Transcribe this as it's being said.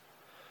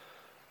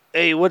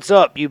Hey, what's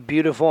up, you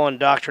beautiful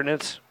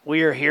indoctrinates?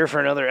 We are here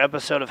for another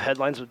episode of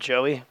Headlines with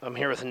Joey. I'm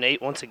here with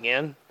Nate once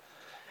again,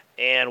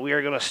 and we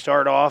are going to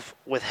start off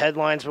with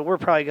headlines, but we're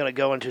probably going to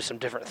go into some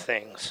different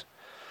things.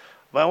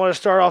 But I want to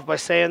start off by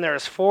saying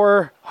there's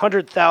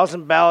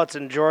 400,000 ballots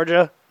in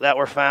Georgia that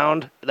were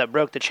found that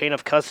broke the chain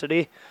of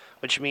custody,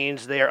 which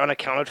means they are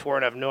unaccounted for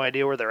and have no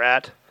idea where they're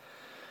at.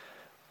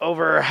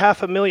 Over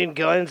 500,000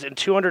 guns and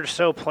 200 or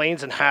so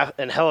planes and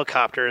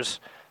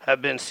helicopters have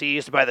been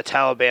seized by the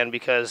Taliban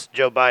because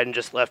Joe Biden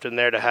just left them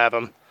there to have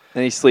them.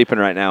 And he's sleeping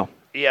right now.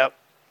 Yep.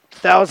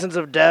 Thousands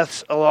of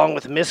deaths along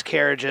with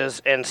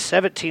miscarriages and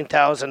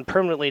 17,000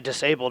 permanently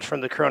disabled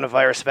from the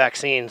coronavirus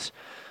vaccines.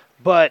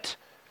 But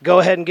go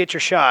ahead and get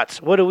your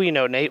shots. What do we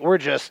know, Nate? We're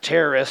just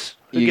terrorists.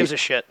 Who gives a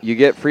shit? You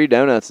get free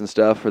donuts and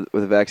stuff with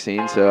the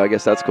vaccine, so I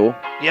guess that's cool.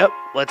 Yep.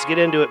 Let's get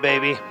into it,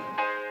 baby.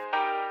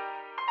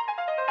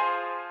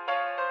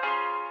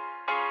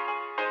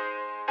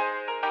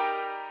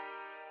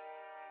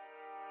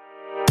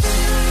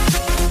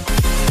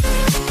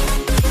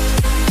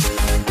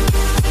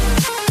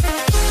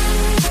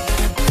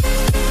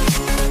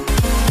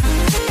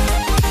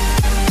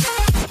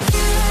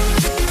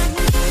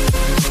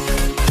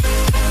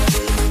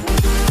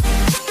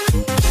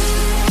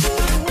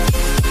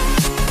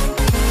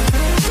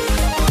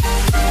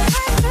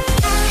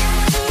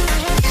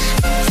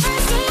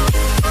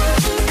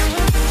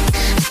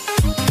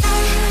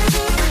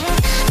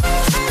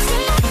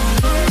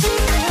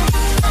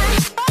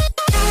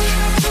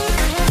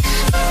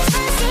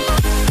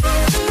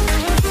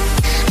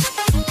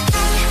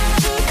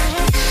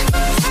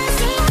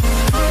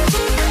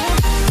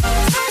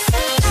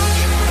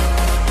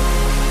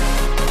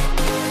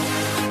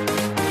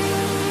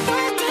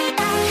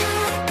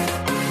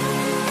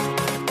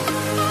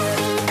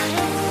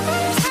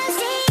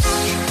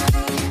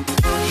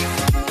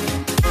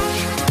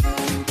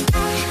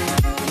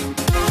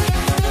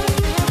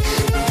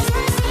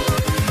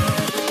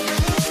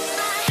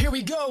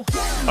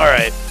 All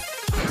right.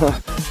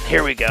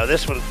 Here we go.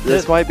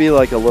 This might be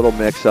like a little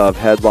mix of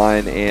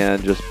headline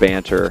and just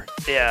banter.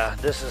 Yeah,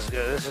 this is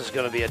good. This is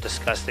going to be a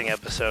disgusting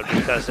episode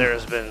because there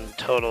has been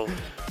total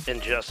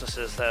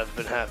injustices that have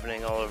been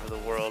happening all over the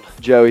world.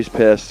 Joey's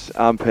pissed.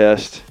 I'm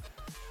pissed.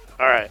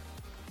 All right.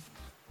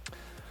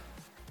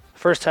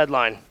 First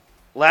headline.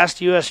 Last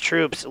U.S.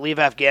 troops leave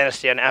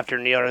Afghanistan after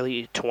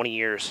nearly 20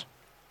 years.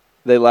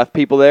 They left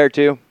people there,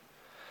 too?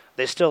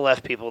 They still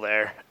left people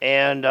there.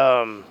 And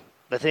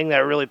the thing that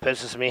really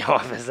pisses me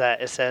off is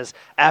that it says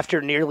after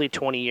nearly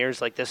 20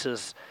 years,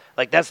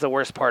 that's the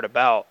worst part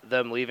about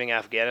them leaving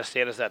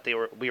Afghanistan is that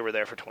we were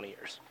there for 20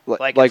 years.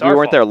 Like we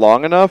weren't there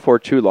long enough or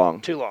too long?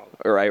 Too long.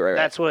 Right.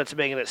 That's what it's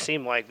making it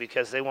seem like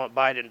because they want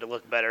Biden to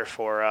look better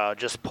for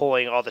just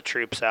pulling all the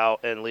troops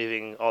out and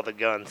leaving all the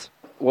guns.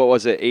 What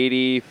was it,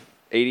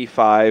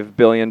 $85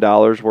 billion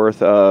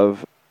worth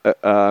of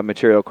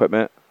material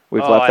equipment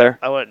we've left there?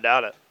 I wouldn't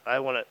doubt it. I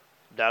wouldn't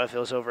doubt if it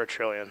was over $1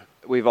 trillion.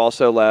 We've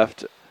also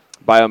left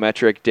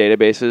biometric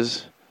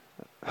databases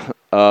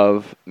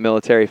of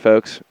military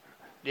folks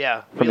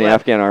from the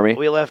Afghan army.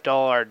 We left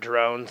all our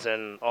drones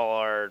and all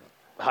our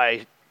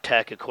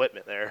high-tech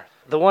equipment there.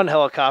 The one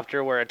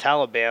helicopter where a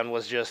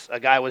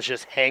guy was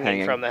just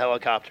hanging from the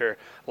helicopter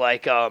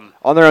like on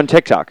their own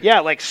TikTok.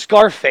 Yeah, like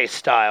Scarface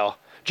style.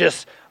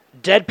 Just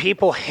dead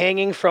people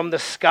hanging from the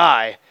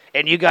sky,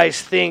 and you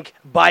guys think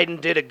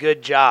Biden did a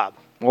good job.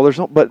 Well,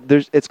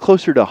 it's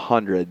closer to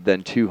 100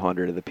 than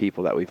 200 of the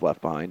people that we've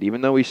left behind,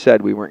 even though we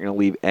said we weren't going to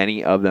leave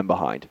any of them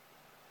behind.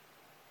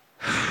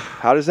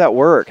 How does that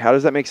work? How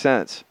does that make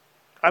sense?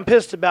 I'm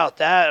pissed about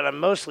that, and I'm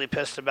mostly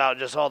pissed about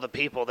just all the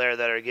people there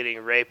that are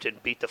getting raped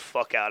and beat the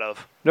fuck out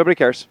of. Nobody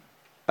cares.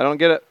 I don't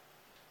get it.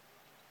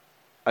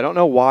 I don't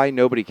know why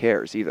nobody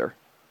cares either.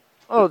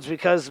 Oh, it's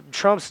because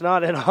Trump's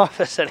not in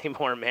office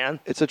anymore,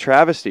 man. It's a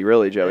travesty,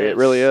 really, Joey. It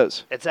really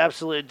is. It's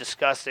absolutely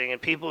disgusting, and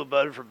people who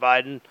voted for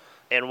Biden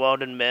and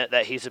won't admit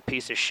that he's a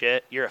piece of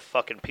shit, you're a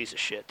fucking piece of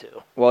shit,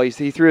 too. Well,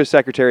 he threw his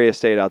Secretary of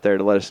State out there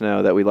to let us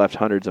know that we left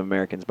hundreds of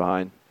Americans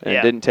behind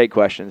and didn't take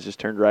questions, just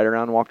turned right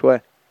around and walked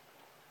away.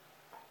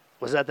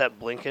 Was that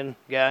Blinken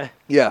guy?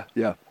 Yeah.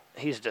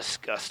 He's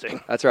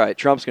disgusting. That's right.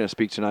 Trump's going to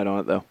speak tonight on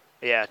it, though.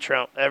 Yeah,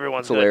 Trump.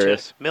 Everyone's going to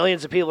tune.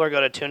 Millions of people are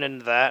going to tune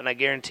into that, and I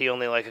guarantee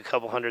only like a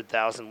couple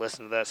 100,000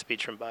 listen to that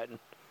speech from Biden.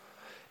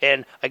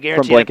 And I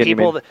guarantee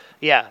Blinken,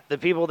 the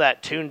people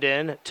that tuned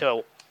in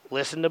to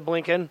listen to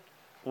Blinken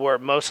were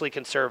mostly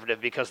conservative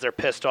because they're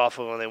pissed off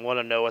of them and they want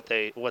to know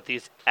what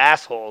these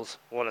assholes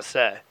want to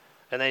say.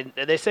 And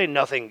they say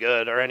nothing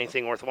good or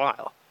anything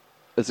worthwhile.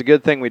 It's a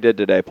good thing we did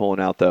today,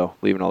 pulling out, though,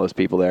 leaving all those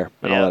people there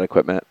and all that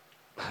equipment.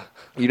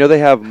 You know they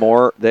have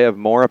more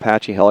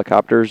Apache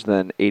helicopters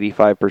than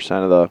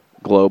 85% of the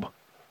globe.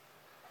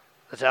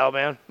 The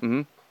Taliban?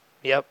 Mm-hmm.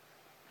 Yep.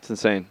 It's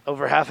insane.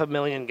 Over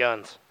 500,000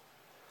 guns.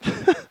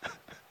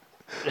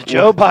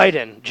 Joe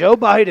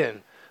Biden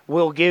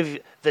will give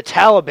the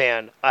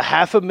Taliban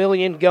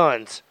 500,000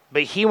 guns,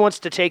 but he wants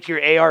to take your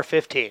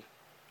AR-15.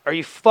 Are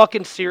you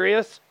fucking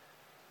serious?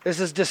 This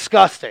is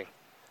disgusting.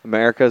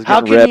 America's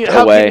How getting can ripped you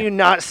how away. can you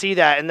not see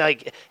that? And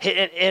like,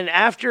 and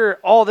after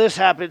all this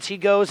happens, he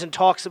goes and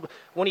talks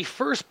when he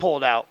first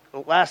pulled out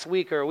last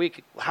week or a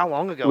week. How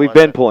long ago? We've was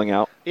been it? pulling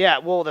out. Yeah.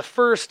 Well, the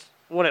first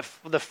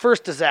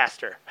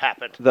disaster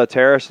happened. The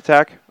terrorist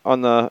attack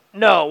on the.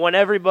 No, when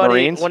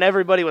everybody Marines?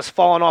 was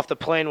falling off the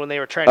plane when they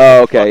were trying to Oh, get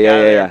the fuck okay, out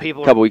of there, yeah. and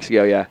people A couple weeks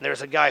ago, yeah. there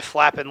was a guy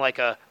flapping like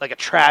a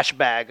trash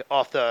bag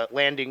off the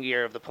landing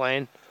gear of the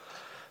plane.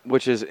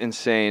 Which is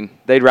insane.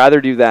 They'd rather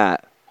do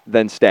that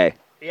than stay.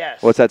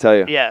 Yes. What's that tell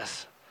you?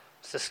 Yes.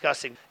 It's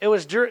disgusting. It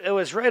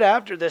was right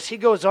after this. He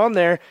goes on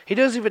there. He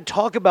doesn't even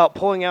talk about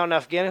pulling out in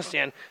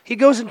Afghanistan. He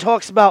goes and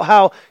talks about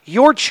how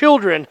your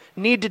children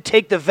need to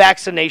take the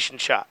vaccination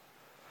shot.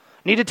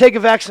 Need to take a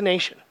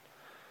vaccination.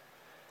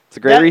 It's a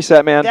great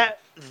reset, man.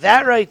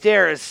 That right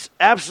there is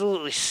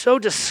absolutely so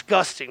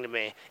disgusting to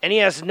me. And he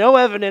has no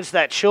evidence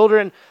that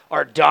children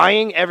are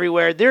dying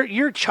everywhere.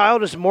 Your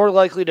child is more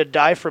likely to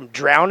die from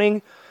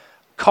drowning,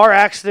 car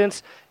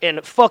accidents,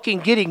 and fucking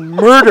getting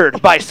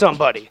murdered by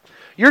somebody.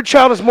 Your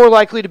child is more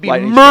likely to be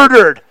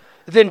murdered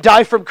than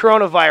die from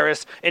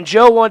coronavirus. And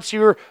Joe wants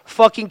your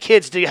fucking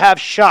kids to have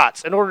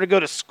shots in order to go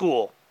to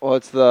school. Well,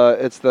 it's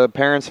the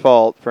parents'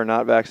 fault for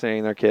not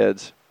vaccinating their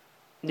kids.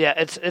 Yeah,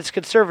 it's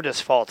conservatives'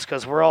 faults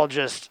because we're all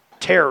just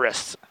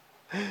terrorists.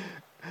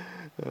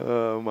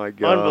 Oh my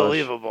god!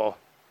 Unbelievable.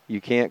 You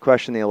can't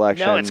question the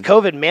election. No, it's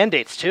COVID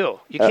mandates too.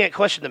 You can't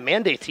question the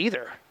mandates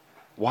either.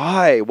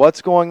 Why?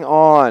 What's going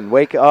on?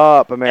 Wake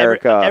up,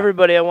 America!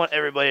 I want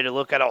everybody to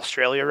look at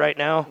Australia right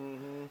now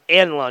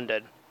and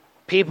London.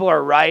 People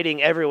are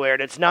rioting everywhere,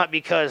 and it's not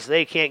because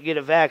they can't get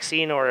a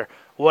vaccine or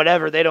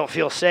whatever. They don't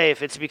feel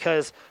safe. It's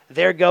because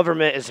their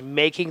government is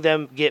making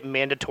them get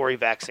mandatory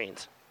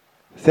vaccines.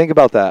 Think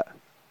about that.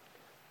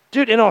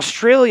 Dude, in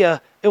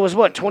Australia, it was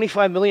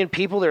 25 million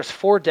people. There's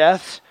 4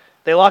 deaths.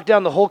 They locked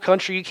down the whole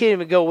country. You can't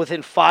even go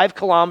within 5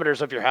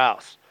 kilometers of your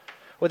house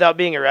without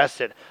being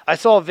arrested. I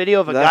saw a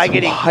video of a guy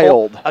getting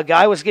a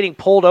guy was getting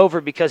pulled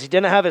over because he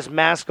didn't have his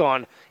mask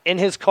on in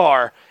his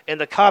car, and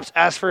the cops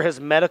asked for his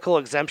medical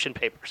exemption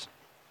papers.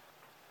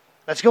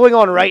 That's going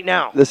on right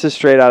now. This is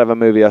straight out of a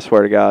movie, I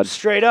swear to God.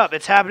 Straight up.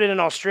 It's happening in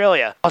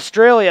Australia.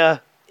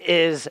 Australia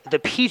is the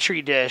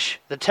petri dish,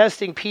 the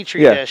testing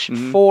petri dish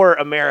for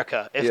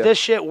America. If this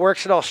shit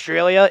works in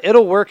Australia,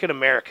 it'll work in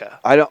America.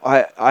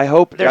 I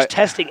hope there's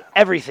testing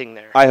everything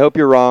there. I hope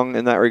you're wrong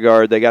in that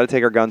regard. They got to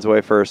take our guns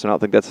away first, and I don't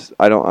think that's.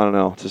 I don't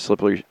know. It's a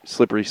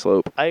slippery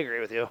slope. I agree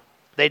with you.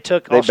 They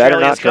took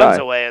Australia's guns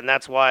away, and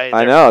that's why.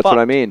 I know. That's what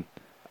I mean.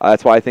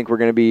 That's why I think we're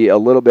going to be a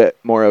little bit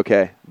more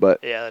okay. But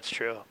yeah, that's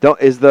true.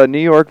 Is the New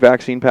York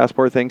vaccine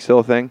passport thing still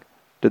a thing?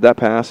 Did that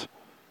pass?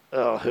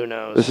 Oh, who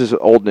knows? This is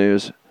old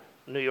news.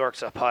 New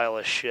York's a pile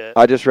of shit.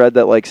 I just read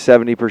that like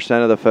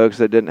 70% of the folks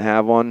that didn't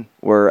have one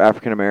were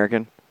African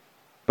American,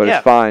 but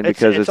it's fine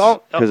because it's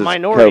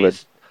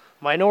minorities. COVID.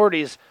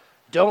 Minorities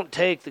don't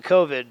take the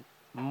COVID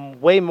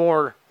way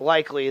more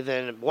likely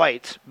than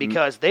whites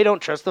because they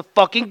don't trust the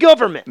fucking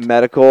government.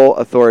 Medical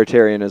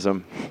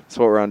authoritarianism. That's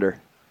what we're under.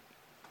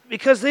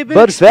 Because they've been.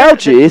 But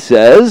Fauci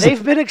says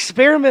they've been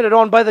experimented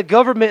on by the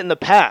government in the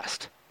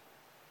past.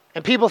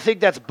 And people think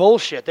that's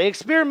bullshit. They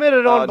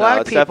experimented on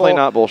black it's people. Definitely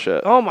not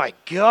bullshit. Oh, my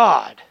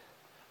God.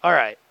 All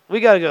right. We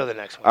got to go to the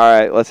next one. All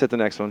right. Let's hit the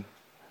next one.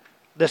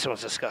 This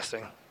one's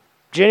disgusting.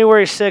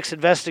 January 6th,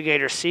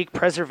 investigators seek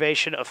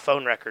preservation of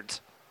phone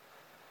records.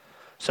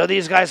 So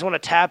these guys want to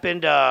tap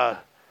into...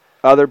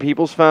 other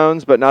people's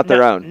phones, but not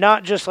their own.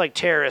 Not just like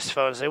terrorist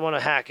phones. They want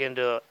to hack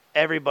into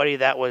everybody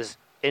that was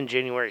in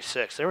January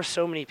 6th. There were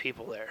so many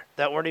people there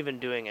that weren't even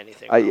doing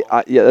anything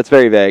wrong. Yeah, that's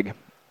very vague.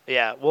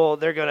 Yeah, well,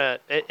 they're going to...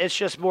 It's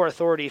just more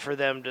authority for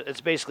them.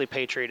 It's basically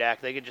Patriot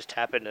Act. They can just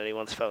tap into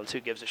anyone's phones. Who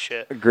gives a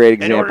shit? A great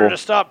example. In order to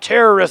stop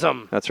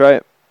terrorism. That's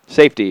right.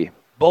 Safety.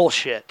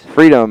 Bullshit.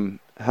 Freedom.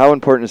 How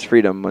important is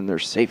freedom when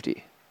there's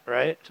safety?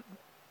 Right?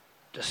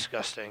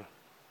 Disgusting.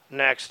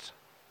 Next.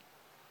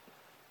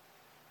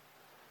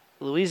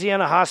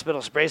 Louisiana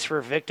hospitals brace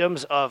for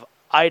victims of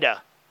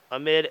Ida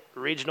amid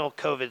regional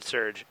COVID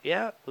surge.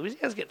 Yeah,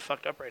 Louisiana's getting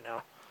fucked up right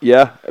now.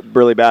 Yeah,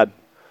 really bad.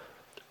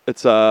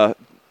 It's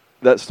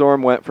that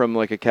storm went from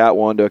like a Cat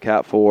 1 to a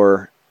Cat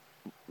 4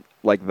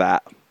 like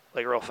that.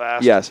 Like real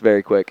fast? Yes,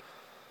 very quick.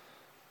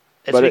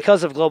 It's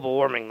because of global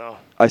warming though.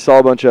 I saw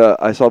a bunch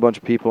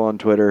of people on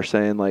Twitter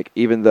saying like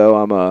even though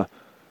I'm a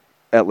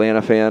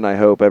Atlanta fan, I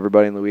hope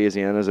everybody in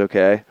Louisiana is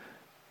okay.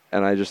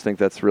 And I just think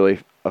that's really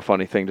a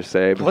funny thing to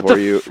say before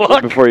you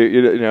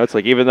know, it's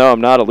like even though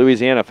I'm not a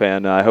Louisiana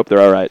fan, I hope they're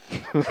all right.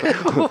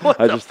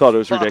 I just thought it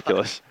was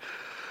ridiculous.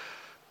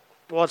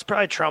 Well, it's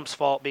probably Trump's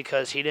fault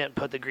because he didn't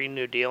put the Green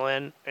New Deal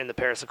in the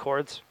Paris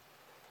Accords.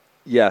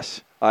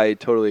 Yes, I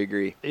totally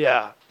agree.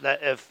 Yeah,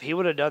 that if he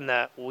would have done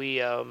that, we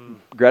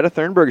Greta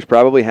Thunberg's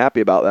probably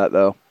happy about that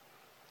though.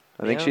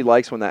 I think she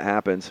likes when that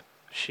happens.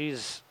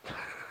 She's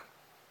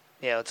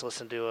yeah, let's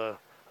listen to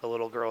a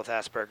little girl with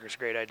Asperger's.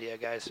 Great idea,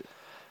 guys.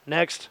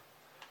 Next.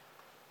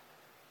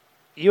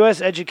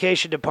 U.S.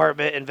 Education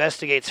Department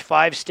investigates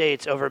 5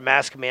 states over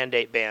mask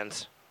mandate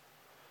bans.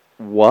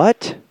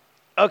 What?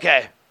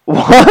 Okay.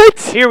 What?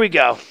 Here we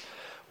go.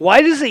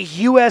 Why does the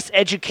U.S.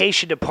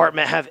 Education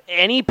Department have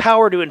any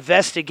power to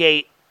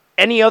investigate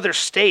any other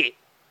state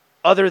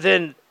other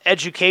than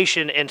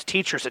education and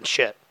teachers and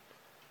shit?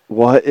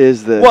 What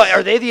is this? What,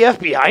 are they the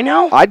FBI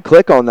now? I'd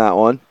click on that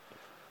one.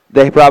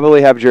 They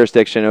probably have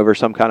jurisdiction over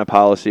some kind of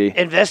policy.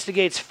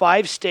 Investigates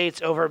 5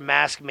 states over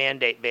mask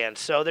mandate ban.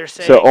 So they're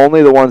saying... So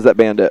only the ones that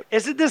banned it.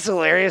 Isn't this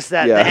hilarious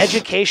that the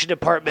Education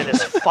Department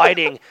is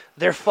fighting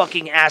their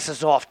fucking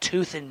asses off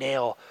tooth and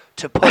nail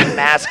to put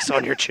masks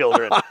on your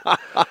children?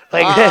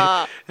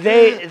 Like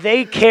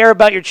they care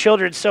about your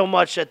children so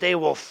much that they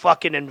will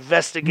fucking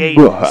investigate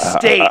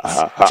states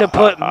to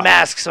put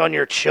masks on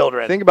your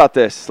children. Think about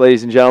this,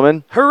 ladies and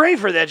gentlemen. Hooray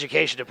for the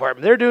Education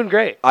Department. They're doing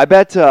great. I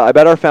bet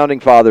our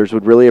founding fathers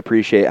would really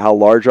appreciate how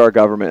large our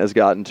government has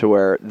gotten to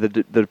where the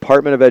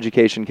Department of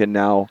Education can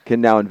now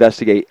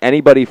investigate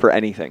anybody for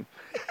anything.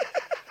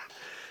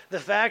 The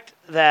fact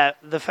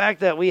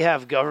that we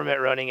have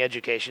government running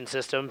education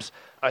systems,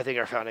 I think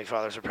our founding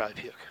fathers would probably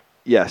puke.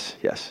 Yes.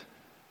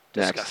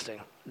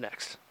 Disgusting.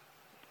 Next.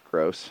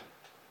 Gross.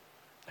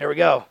 Here we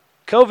go.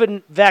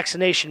 COVID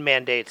vaccination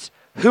mandates.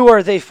 Who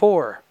are they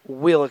for?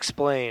 We'll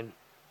explain.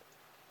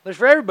 They're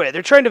for everybody.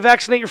 They're trying to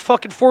vaccinate your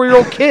fucking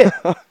 4-year-old kid.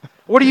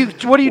 What are you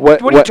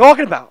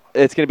talking about?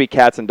 It's going to be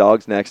cats and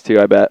dogs next too,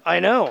 I bet. I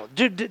know.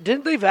 Dude,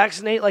 didn't they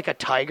vaccinate like a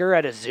tiger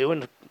at a zoo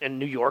in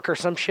New York or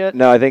some shit?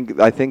 No, I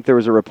think there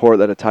was a report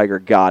that a tiger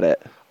got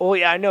it. Oh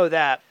yeah, I know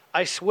that.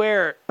 I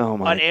swear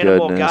an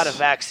animal got a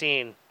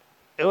vaccine.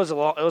 It was a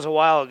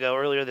while ago,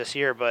 earlier this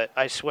year, but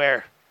I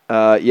swear.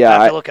 Yeah,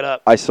 I have to look it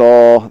up. I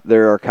saw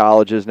there are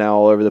colleges now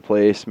all over the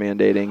place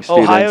mandating students.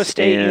 Ohio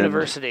State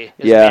University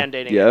is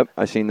mandating. Yep,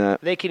 I seen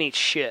that. They can eat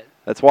shit.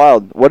 That's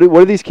wild. What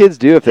do these kids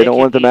do if they don't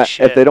want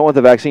if they don't want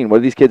the vaccine? What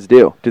do these kids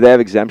do? Do they have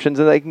exemptions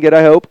that they can get?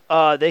 I hope.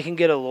 They can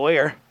get a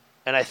lawyer,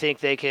 and I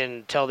think they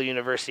can tell the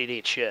university to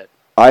eat shit.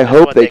 I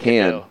hope they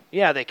can.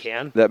 Yeah, they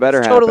can. That better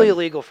happen. It's totally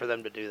illegal for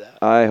them to do that.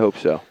 I hope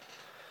so.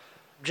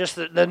 Just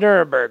the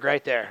Nuremberg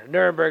right there.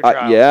 Nuremberg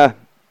trial. Yeah.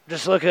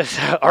 Just look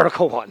at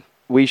Article 1.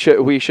 We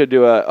should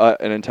do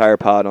an entire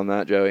pod on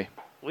that, Joey.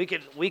 We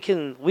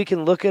can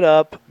look it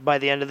up by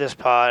the end of this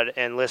pod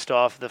and list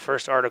off the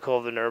first article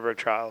of the Nuremberg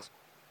trials.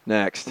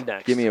 Next.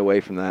 Get me away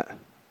from that.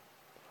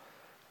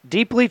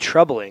 Deeply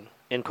troubling,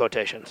 in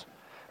quotations.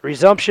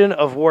 Resumption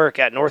of work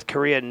at North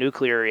Korea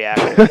nuclear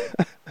reactor.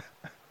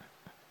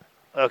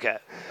 Okay.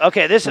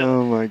 This is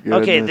oh my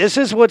goodness. Okay, this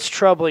is what's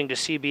troubling to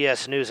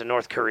CBS News in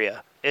North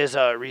Korea. Is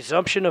a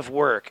resumption of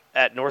work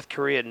at North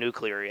Korea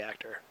nuclear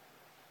reactor.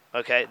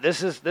 Okay,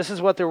 this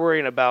is what they're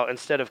worrying about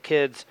instead of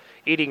kids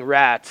eating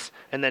rats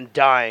and then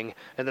dying,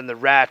 and then the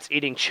rats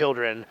eating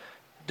children.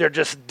 They're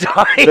just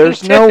dying.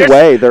 There's no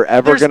way they're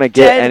ever going to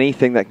get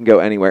anything that can go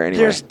anywhere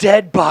anyway. There's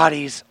dead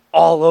bodies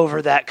all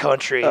over that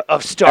country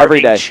of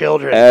starving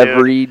children.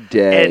 Every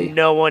day. And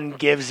no one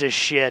gives a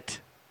shit.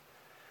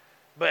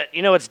 But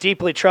you know what's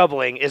deeply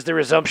troubling is the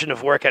resumption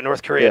of work at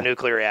North Korea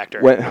nuclear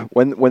reactor.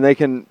 When they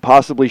can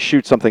possibly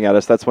shoot something at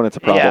us, that's when it's a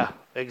problem. Yeah,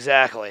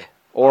 exactly.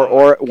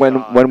 Or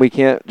when we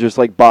can't just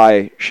like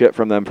buy shit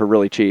from them for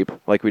really cheap,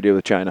 like we do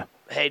with China.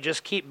 Hey,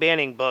 just keep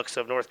banning books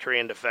of North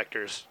Korean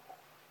defectors.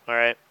 All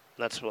right,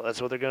 that's what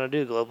they're going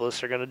to do.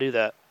 Globalists are going to do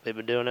that. They've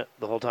been doing it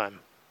the whole time.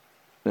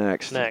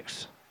 Next.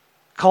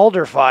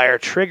 Calder fire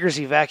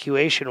triggers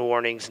evacuation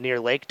warnings near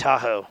Lake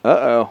Tahoe.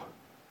 Uh-oh.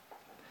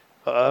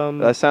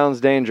 That sounds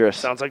dangerous.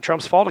 Sounds like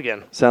Trump's fault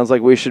again. Sounds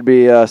like we should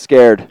be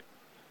scared.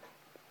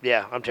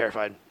 Yeah, I'm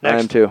terrified. Next. I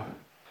am too.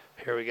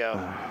 Here we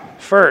go.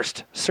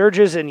 First,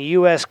 surges in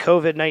U.S.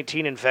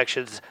 COVID-19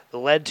 infections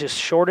led to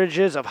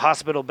shortages of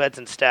hospital beds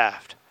and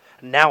staff.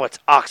 Now it's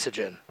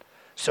oxygen.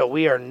 So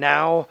we are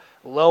now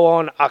low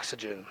on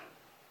oxygen.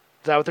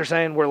 Is that what they're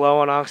saying? We're low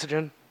on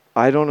oxygen?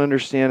 I don't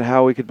understand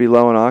how we could be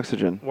low on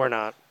oxygen. We're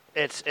not.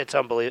 It's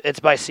unbelievable. It's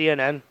by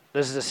CNN.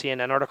 This is a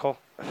CNN article.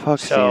 Fuck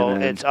so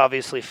CNN. It's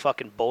obviously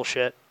fucking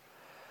bullshit.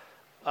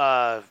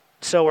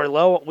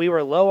 So we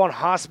were low on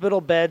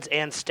hospital beds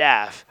and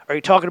staff. Are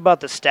you talking about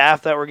the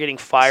staff that were getting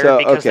fired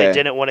because they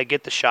didn't want to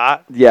get the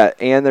shot? Yeah,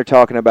 and they're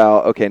talking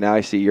about, now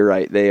I see, you're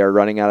right. They are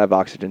running out of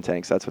oxygen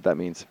tanks. That's what that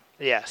means.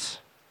 Yes.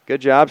 Good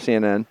job,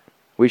 CNN.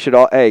 We should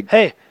all,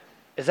 Hey,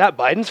 is that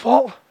Biden's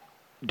fault?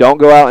 Don't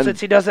go out and...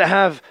 Since he doesn't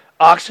have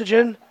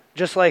oxygen,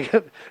 just like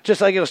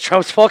it was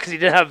Trump's fault because he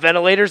didn't have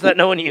ventilators that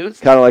no one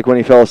used? Kind of like when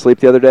he fell asleep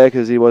the other day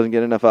because he wasn't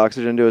getting enough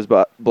oxygen to his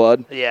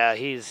blood? Yeah,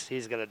 he's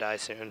going to die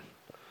soon.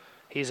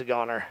 He's a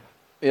goner.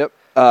 Yep.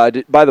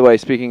 By the way,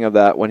 speaking of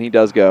that, when he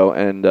does go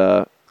and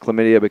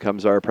Chlamydia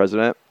becomes our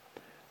president,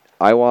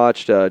 I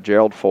watched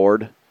Gerald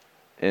Ford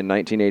in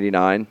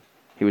 1989.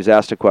 He was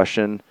asked a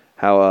question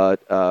how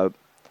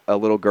a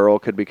little girl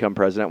could become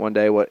president one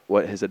day,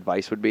 what his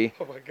advice would be.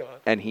 Oh, my God.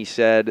 And he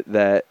said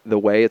that the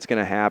way it's going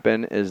to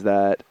happen is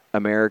that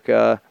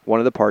America, one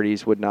of the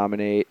parties would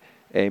nominate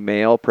a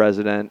male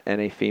president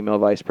and a female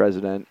vice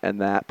president,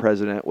 and that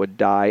president would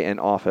die in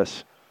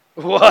office.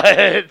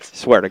 What?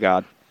 Swear to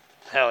God.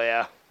 Hell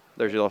yeah.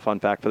 There's your little fun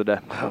fact for the day.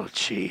 Oh,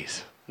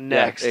 jeez.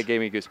 Next. Yeah, it gave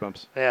me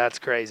goosebumps. Yeah, that's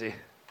crazy.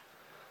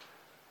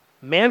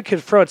 Man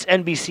confronts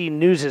NBC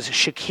News'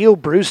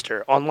 Shaquille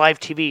Brewster on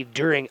live TV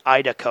during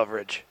Ida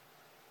coverage.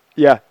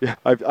 Yeah.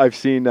 I've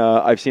seen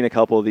a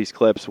couple of these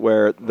clips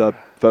where the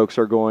folks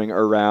are going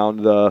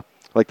around the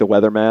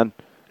weatherman,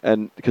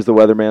 and because the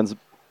weatherman's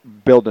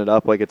building it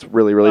up like it's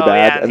really, really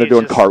bad, yeah, and they're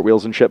doing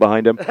cartwheels and shit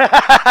behind him.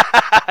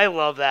 I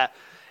love that.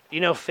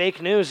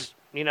 Fake news,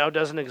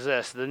 doesn't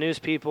exist. The news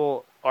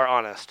people are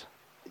honest.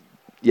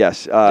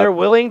 Yes. They're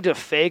willing to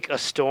fake a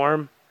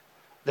storm.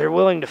 They're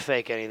willing to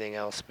fake anything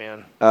else,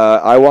 man.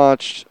 I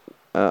watched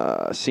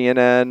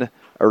CNN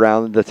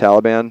around the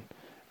Taliban,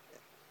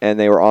 and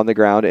they were on the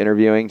ground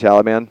interviewing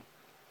Taliban,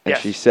 and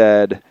yes. she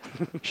said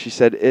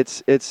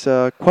it's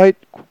quite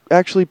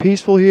actually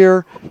peaceful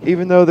here,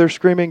 even though they're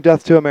screaming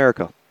death to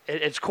America.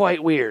 It's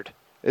quite weird.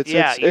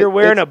 You're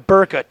wearing a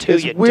burqa too,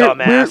 you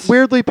dumbass.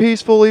 Weirdly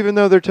peaceful, even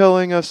though they're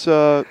telling us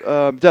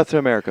death to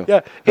America.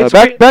 Yeah,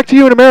 back to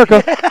you in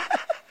America.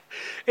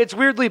 It's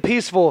weirdly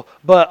peaceful,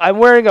 but I'm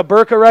wearing a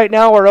burqa right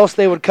now, or else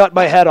they would cut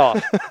my head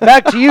off.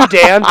 Back to you,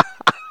 Dan.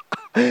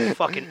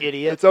 Fucking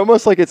idiot. It's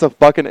almost like it's a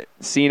fucking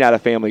scene out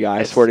of Family Guy,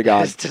 I swear to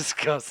God. It's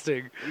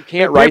disgusting. You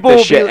can't write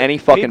this shit any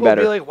fucking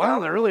better. People will be like, wow,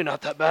 they're really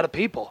not that bad of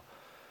people.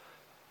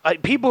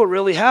 People are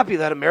really happy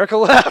that America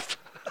left.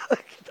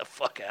 Get the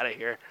fuck out of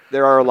here.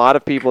 There are a lot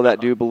of people that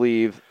do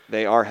believe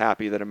they are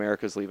happy that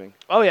America's leaving.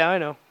 Oh, yeah, I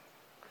know.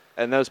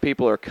 And those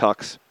people are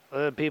cucks.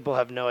 People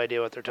have no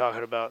idea what they're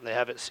talking about, and they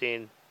haven't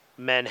seen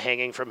men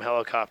hanging from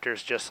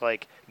helicopters just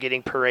like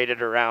getting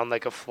paraded around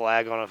like a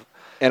flag on a...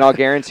 And I'll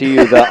guarantee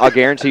you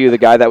the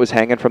guy that was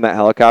hanging from that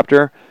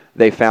helicopter,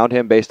 they found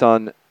him based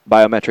on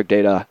biometric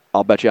data.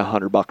 I'll bet you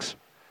 $100.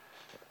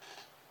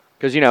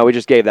 Because, we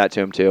just gave that to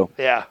him, too.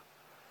 Yeah.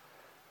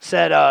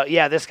 Said,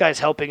 this guy's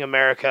helping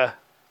America.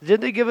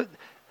 Did they give it...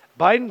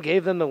 Biden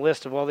gave them the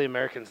list of all the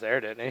Americans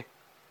there, didn't he?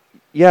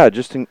 Yeah,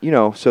 just,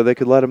 so they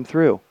could let him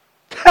through.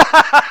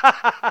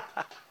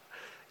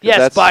 Yes,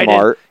 that's Biden,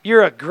 smart.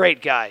 You're a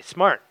great guy.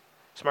 Smart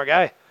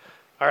guy.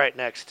 All right,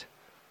 next.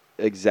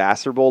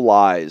 Exacerbable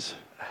lies.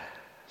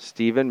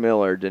 Stephen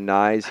Miller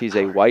denies he's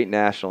a white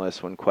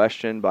nationalist when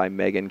questioned by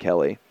Megyn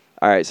Kelly.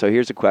 All right, so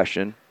here's a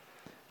question.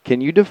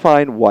 Can you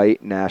define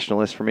white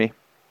nationalist for me?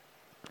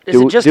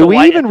 Do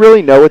we even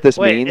really know what this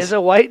means? Is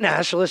a white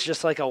nationalist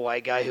just like a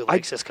white guy who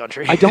likes his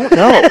country? I don't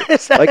know.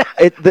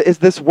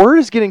 This word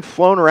is getting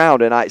flown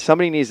around, and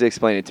somebody needs to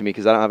explain it to me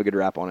because I don't have a good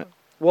rap on it.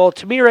 Well,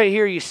 to me right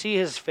here, you see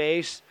his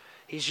face.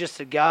 He's just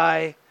a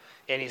guy,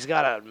 and he's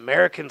got an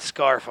American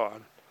scarf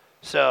on.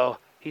 So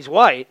he's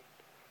white,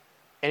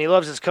 and he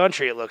loves his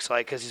country, it looks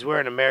like, because he's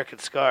wearing an American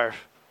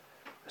scarf.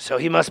 So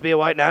he must be a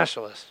white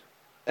nationalist.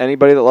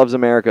 Anybody that loves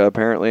America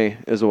apparently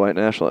is a white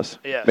nationalist.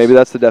 Yes. Maybe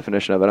that's the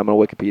definition of it. I'm going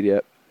to Wikipedia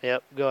it.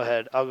 Yep, go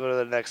ahead. I'll go to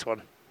the next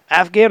one.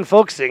 Afghan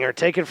folk singer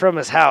taken from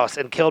his house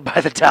and killed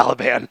by the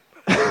Taliban.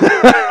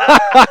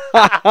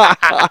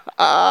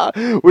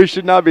 We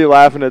should not be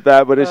laughing at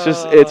that, but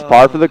it's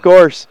par for the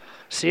course.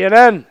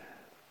 CNN.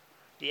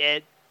 Yeah,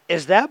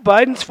 is that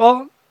Biden's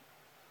fault?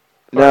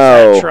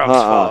 No. Is that Trump's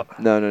fault?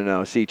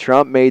 No. See,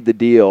 Trump made the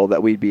deal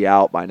that we'd be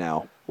out by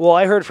now. Well,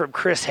 I heard from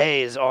Chris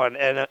Hayes on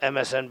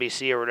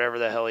MSNBC or whatever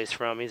the hell he's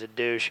from. He's a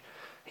douche.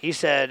 He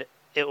said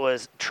it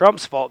was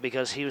Trump's fault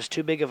because he was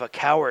too big of a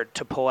coward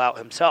to pull out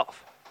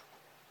himself.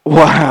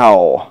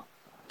 Wow.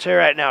 Tell you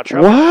right now,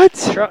 Trump. What?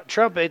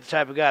 Trump ain't the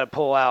type of guy to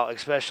pull out,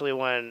 especially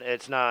when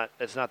it's not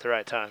the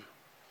right time.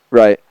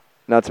 Right.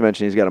 Not to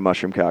mention he's got a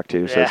mushroom cock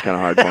too, so it's kind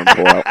of hard for him to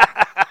pull out.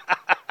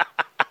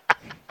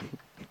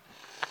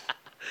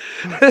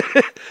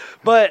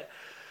 But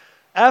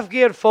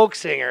Afghan folk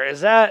singer,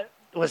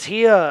 was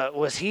he a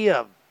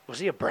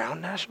brown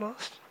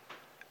nationalist?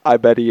 I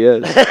bet he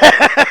is.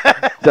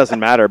 Doesn't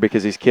matter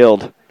because he's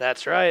killed.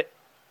 That's right.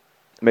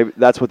 Maybe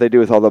that's what they do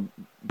with all the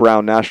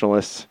brown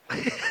nationalists.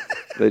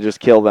 They just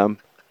kill them.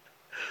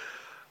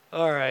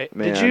 All right.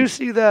 Man. Did you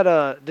see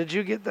that? Did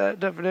you get that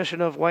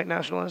definition of white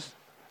nationalist?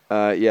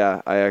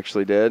 Yeah, I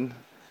actually did.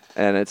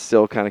 And it's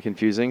still kind of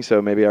confusing,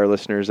 so maybe our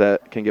listeners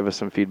that can give us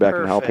some feedback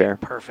and help here.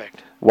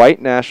 Perfect.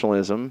 White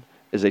nationalism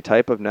is a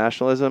type of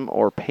nationalism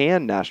or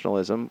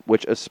pan-nationalism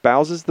which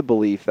espouses the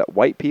belief that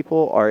white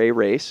people are a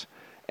race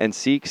and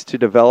seeks to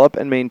develop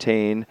and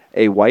maintain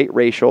a white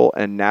racial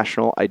and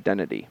national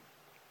identity.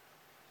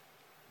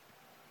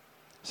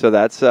 So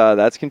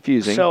that's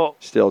confusing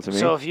still to me.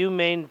 So if you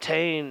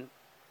maintain...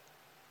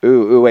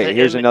 Wait,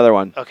 here's another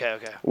one. Okay.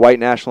 White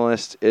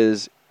nationalist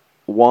is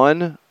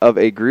one of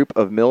a group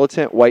of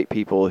militant white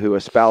people who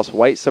espouse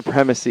white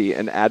supremacy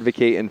and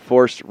advocate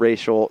enforced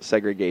racial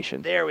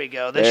segregation. There we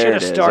go. They should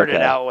have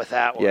started out with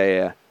that one.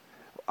 Yeah.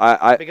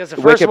 Because the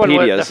first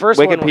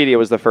Wikipedia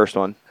was the first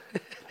one,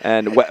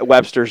 and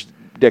Webster's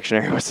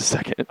dictionary was the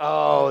second.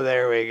 Oh,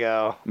 there we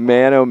go.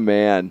 Man, oh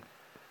man.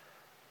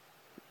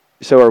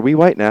 So are we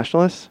white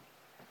nationalists?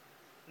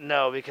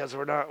 No, because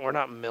we're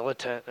not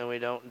militant and we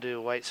don't do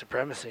white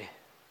supremacy.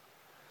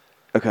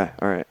 Okay,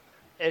 all right.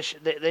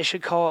 They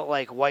should call it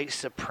like white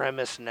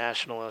supremacist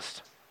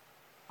nationalist.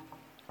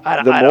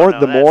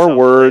 The more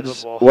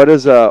words. What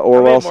does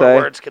Orwell say? How many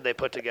more words could they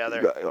put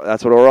together?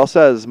 That's what Orwell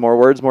says. More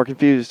words, more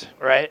confused.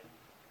 Right.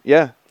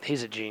 Yeah.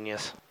 He's a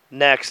genius.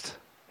 Next.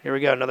 Here we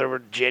go.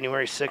 Another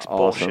January 6th Awesome.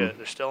 bullshit.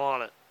 They're still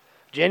on it.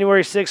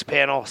 January 6th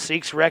panel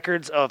seeks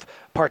records of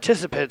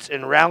participants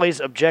in rallies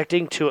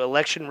objecting to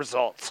election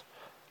results.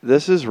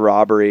 This is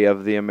robbery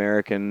of the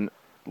American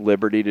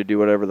liberty to do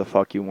whatever the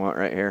fuck you want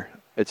right here.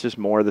 It's just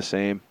more of the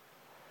same.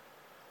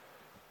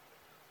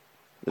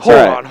 It's Hold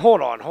all right.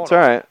 on. It's all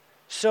right.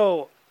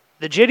 So,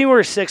 the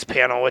January 6th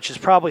panel, which is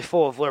probably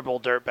full of liberal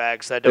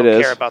dirtbags that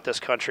don't care about this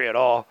country at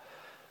all,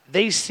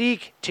 they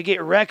seek to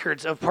get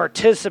records of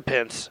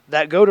participants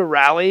that go to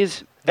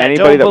rallies that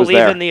Anybody don't that was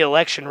believe there. in the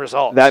election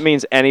results. That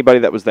means anybody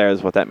that was there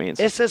is what that means.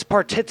 It says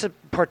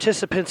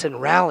participants in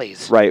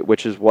rallies. Right,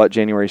 which is what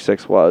January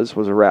 6th was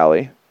a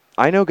rally.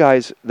 I know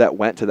guys that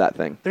went to that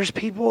thing. There's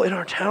people in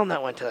our town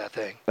that went to that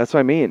thing. That's what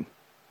I mean.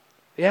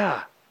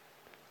 Yeah.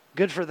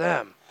 Good for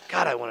them.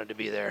 God, I wanted to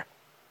be there.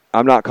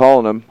 I'm not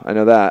calling them. I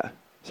know that.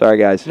 Sorry,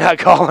 guys. Not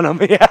calling them.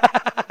 Yeah.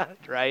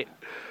 Right.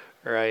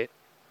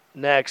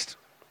 Next.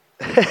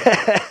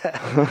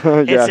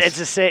 Yes. It's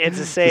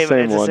the same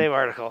one.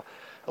 article.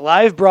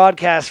 Live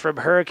broadcast from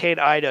Hurricane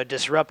Ida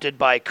disrupted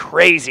by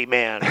Crazy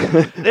Man.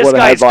 This What a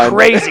guy's headline.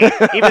 crazy.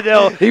 Even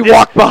though He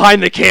walked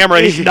behind the camera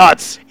and he's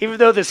nuts. Even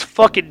though this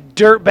fucking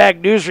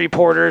dirtbag news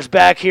reporter is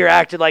back here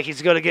acting like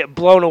he's going to get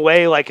blown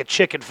away like a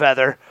chicken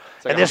feather.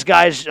 And this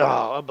guy's,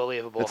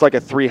 unbelievable. It's like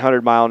a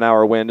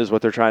 300-mile-an-hour wind is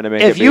what they're trying to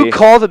make if it you be.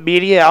 call the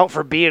media out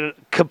for being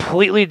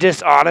completely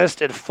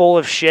dishonest and full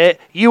of shit,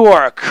 you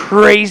are a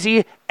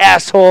crazy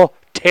asshole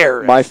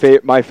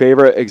terrorist. My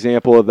favorite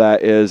example of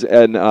that is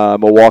in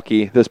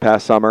Milwaukee this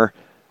past summer.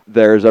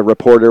 There's a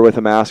reporter with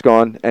a mask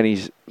on, and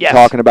he's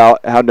talking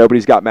about how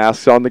nobody's got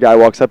masks on. The guy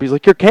walks up. He's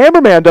like, your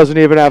cameraman doesn't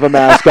even have a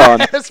mask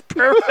on. It's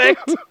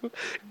perfect.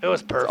 It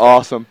was perfect.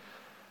 Awesome.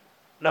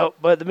 No,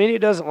 but the media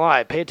doesn't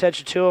lie. Pay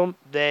attention to them.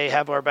 They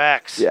have our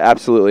backs. Yeah,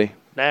 absolutely.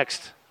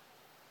 Next.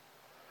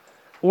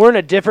 We're in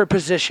a different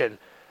position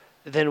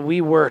than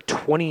we were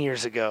 20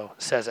 years ago,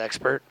 says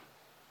expert.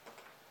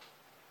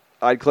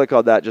 I'd click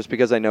on that just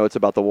because I know it's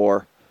about the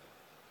war.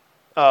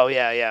 Oh,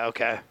 yeah,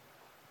 okay.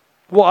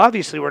 Well,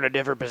 obviously we're in a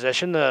different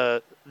position.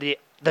 The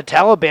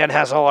Taliban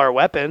has all our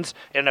weapons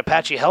and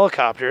Apache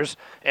helicopters,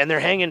 and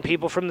they're hanging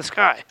people from the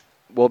sky.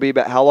 We'll be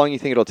back. How long do you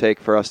think it'll take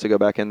for us to go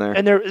back in there?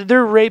 And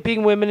they're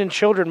raping women and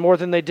children more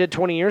than they did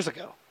 20 years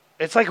ago.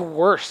 It's like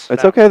worse.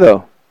 It's now. okay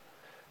though.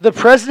 The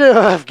president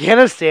of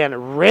Afghanistan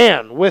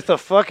ran with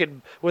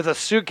a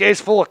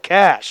suitcase full of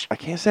cash. I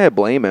can't say I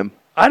blame him.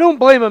 I don't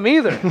blame him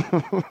either.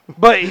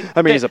 But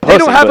I mean, he's a they pussy.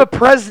 don't have a but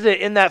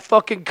president in that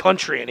fucking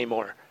country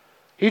anymore.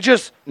 He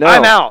just, No,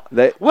 I'm out.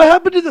 what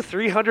happened to the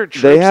 300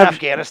 troops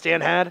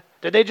Afghanistan had?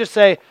 Did they just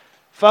say,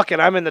 fuck it,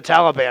 I'm in the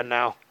Taliban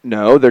now?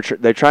 No, they're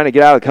trying to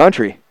get out of the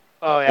country.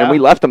 Oh, yeah? And we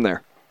left them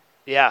there.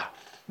 Yeah.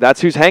 That's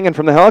who's hanging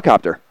from the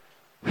helicopter.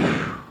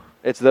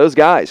 It's those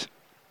guys.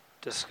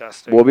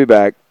 Disgusting. We'll be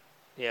back.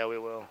 Yeah, we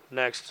will.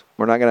 Next.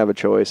 We're not going to have a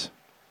choice.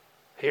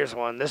 Here's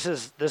one. This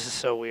is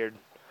so weird.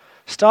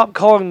 Stop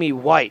calling me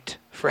white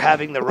for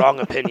having the wrong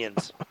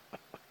opinions.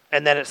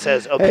 And then it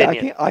says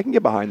opinion. Hey, I can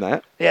get behind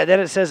that. Yeah, then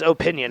it says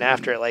opinion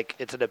after it, like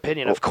it's an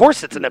opinion. Of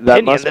course it's an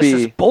opinion. This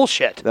is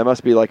bullshit. That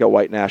must be like a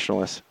white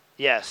nationalist.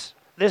 Yes.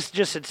 This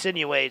just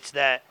insinuates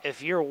that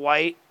if you're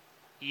white,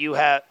 you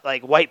have,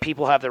 like, white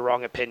people have the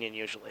wrong opinion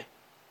usually.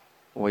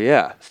 Well,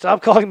 yeah.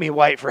 Stop calling me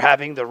white for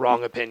having the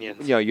wrong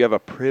opinions. You know, you have a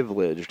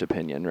privileged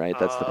opinion, right?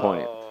 That's the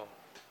point.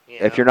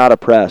 Yeah. If you're not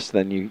oppressed,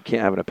 then you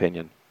can't have an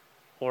opinion.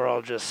 We're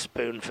all just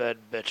spoon-fed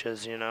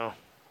bitches, you know.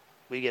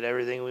 We get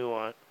everything we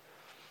want.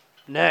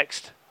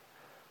 Next.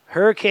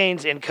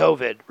 Hurricanes and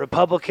COVID.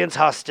 Republicans'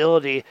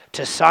 hostility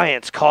to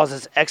science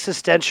causes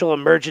existential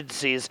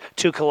emergencies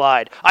to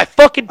collide. I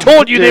fucking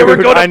told you they were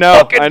going to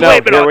fucking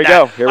blame it on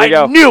that. Here we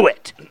go. I knew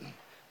it.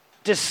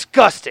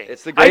 Disgusting.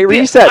 It's the Great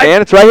Reset,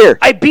 man. It's right here.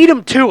 I beat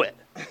him to it.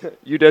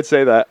 You did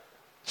say that.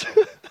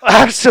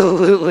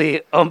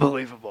 Absolutely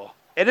unbelievable.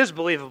 It is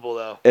believable,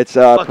 though. It's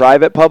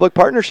private-public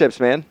partnerships,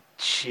 man.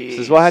 Jeez. This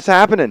is what's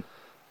happening.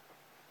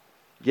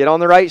 Get on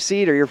the right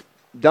seat or you're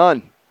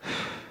done.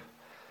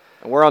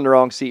 And we're on the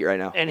wrong seat right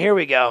now. And here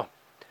we go.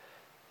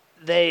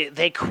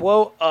 They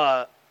quote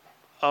a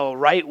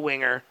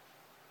right-winger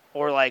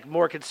or, like,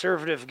 more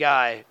conservative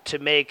guy to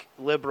make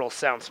liberals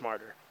sound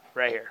smarter.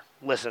 Right here.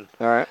 Listen.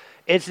 All right.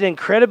 It's an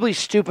incredibly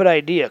stupid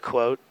idea,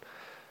 quote.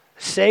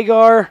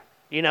 Sagar,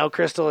 you know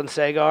Crystal and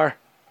Sagar?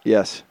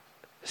 Yes.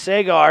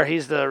 Sagar,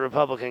 he's the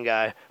Republican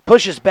guy,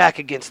 pushes back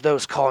against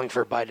those calling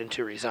for Biden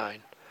to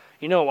resign.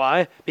 You know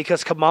why?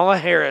 Because Kamala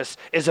Harris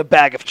is a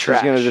bag of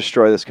trash. She's going to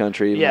destroy this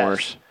country even Yes.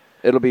 worse.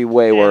 It'll be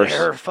way And worse.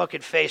 her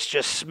fucking face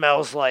just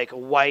smells like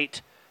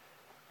white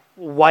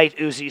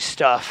oozy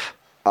stuff.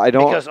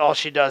 Because all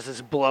she does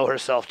is blow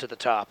herself to the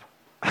top.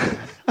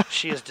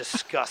 She is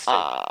disgusting.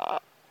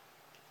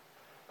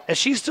 Is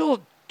she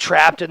still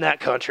trapped in that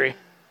country?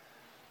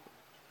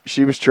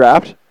 She was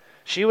trapped?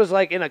 She was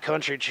like in a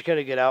country. She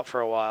couldn't get out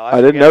for a while.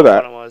 I didn't know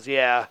that. It was.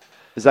 Yeah.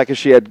 Is that because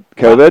she had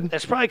COVID?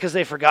 It's probably because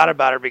they forgot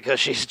about her because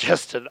she's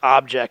just an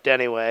object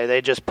anyway.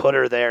 They just put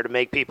her there to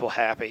make people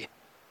happy.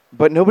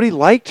 But nobody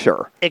liked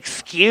her.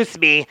 Excuse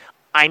me,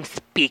 I'm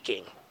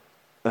speaking.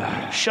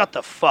 Shut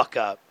the fuck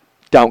up.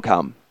 Don't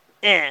come.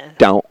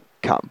 Don't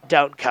come.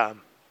 Don't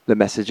come. The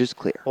message is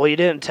clear. Well, you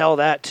didn't tell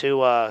that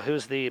to,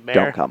 who's the mayor?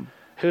 Don't come.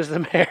 Who's the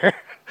mayor?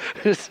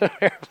 Who's the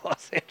mayor of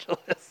Los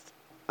Angeles?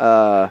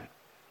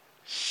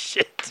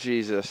 Shit.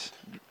 Jesus.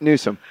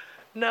 Newsom.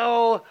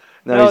 No,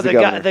 he's the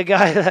governor. the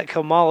guy that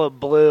Kamala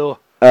blew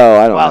Oh,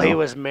 I don't know. while he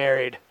was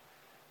married.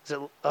 Is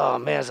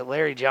it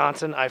Larry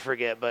Johnson? I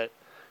forget, but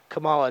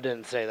Kamala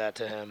didn't say that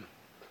to him.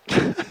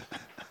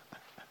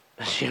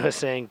 She was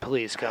saying,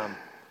 please come.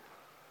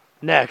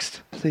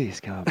 Next.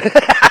 Please come.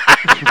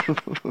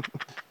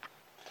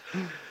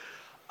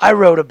 I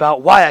wrote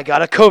about why I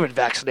got a COVID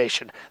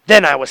vaccination.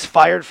 Then I was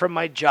fired from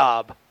my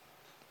job.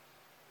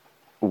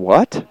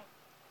 What?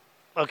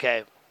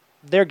 Okay.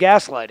 They're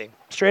gaslighting.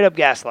 Straight up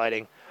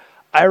gaslighting.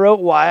 I wrote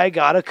why I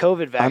got a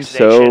COVID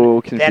vaccination. I'm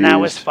so confused. Then I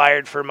was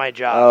fired from my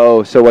job.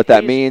 Oh, so what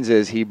that means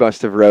is he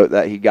must have wrote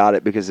that he got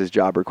it because his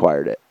job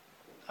required it.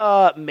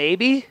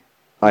 Maybe.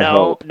 I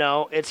hope.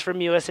 No, it's from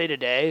USA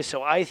Today,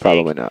 so I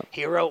think Probably not.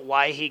 He wrote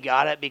why he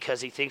got it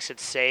because he thinks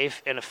it's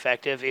safe and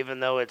effective, even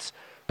though it's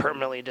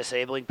permanently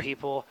disabling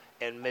people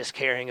and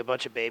miscarrying a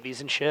bunch of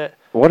babies and shit.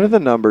 What are the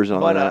numbers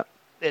on that?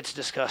 It's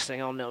disgusting.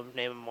 I'll name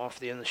them off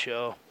at the end of the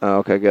show. Oh,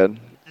 okay, good.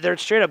 They're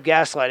straight up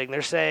gaslighting.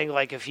 They're saying,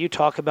 like, if you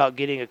talk about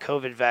getting a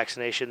COVID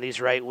vaccination, these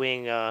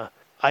right-wing,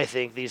 I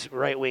think these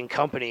right-wing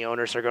company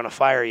owners are going to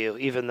fire you,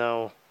 even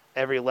though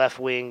every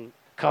left-wing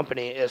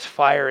company is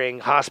firing,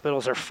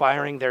 hospitals are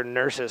firing their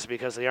nurses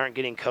because they aren't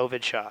getting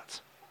COVID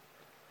shots.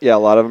 Yeah, a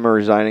lot of them are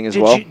resigning as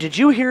well. Did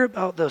you hear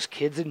about those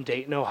kids in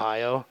Dayton,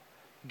 Ohio,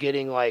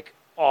 getting, like,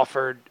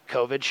 offered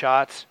COVID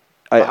shots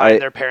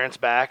behind their parents'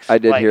 backs? I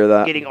did hear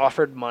that. Getting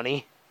offered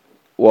money.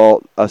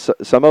 Well,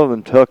 some of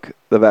them took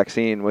the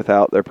vaccine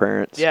without their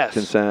parents'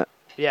 consent.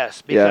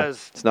 Yes,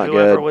 because it's not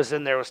whoever good. was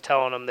in there was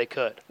telling them they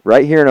could.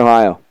 Right here in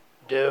Ohio.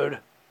 Dude,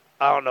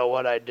 I don't know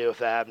what I'd do if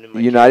that happened to my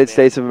United kid,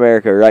 States of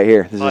America, right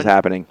here. This is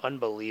happening.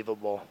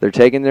 Unbelievable. They're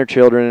taking their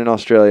children in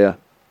Australia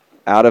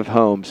out of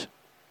homes.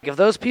 If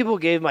those people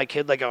gave my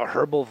kid like a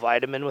herbal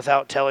vitamin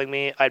without telling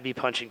me, I'd be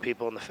punching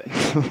people in the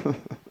face.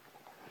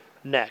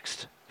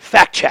 Next.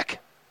 Fact check.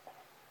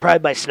 Probably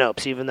by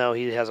Snopes, even though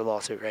he has a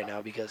lawsuit right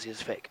now because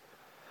he's fake.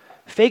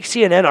 Fake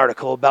CNN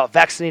article about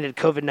vaccinated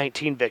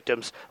COVID-19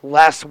 victims'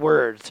 last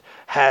words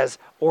has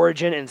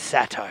origin in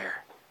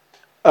satire.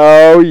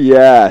 Oh,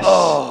 yes.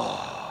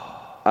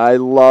 Oh. I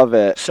love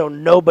it. So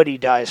nobody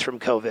dies from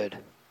COVID.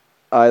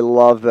 I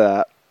love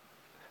that.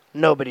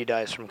 Nobody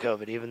dies from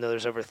COVID, even though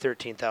there's over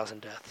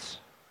 13,000 deaths.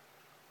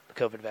 The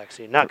COVID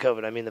vaccine. Not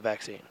COVID, I mean the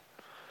vaccine.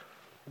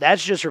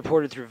 That's just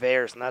reported through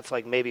VAERS, and that's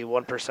like maybe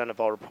 1% of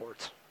all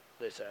reports,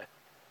 they say.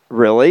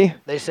 Really?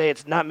 They say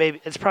it's not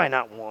maybe. It's probably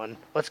not 1.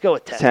 Let's go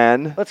with 10.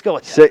 10? Let's go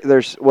with 10.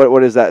 There's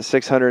what is that?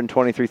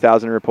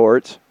 623,000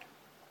 reports.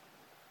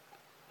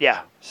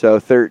 Yeah. So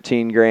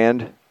 13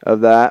 grand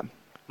of that.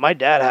 My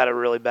dad had a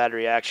really bad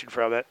reaction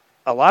from it.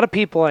 A lot of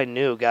people I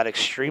knew got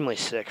extremely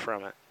sick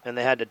from it, and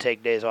they had to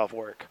take days off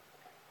work.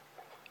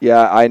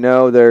 Yeah, I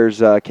know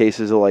there's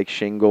cases of like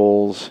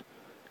shingles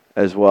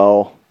as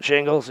well.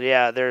 Shingles?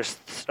 Yeah, there's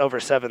over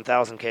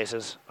 7,000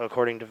 cases,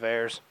 according to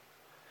VAERS.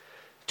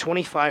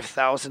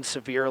 25,000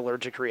 severe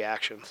allergic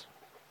reactions.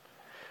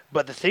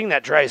 But the thing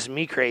that drives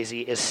me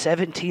crazy is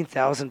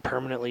 17,000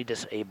 permanently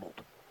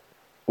disabled.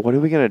 What are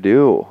we going to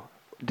do?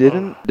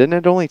 Didn't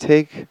it only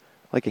take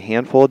like a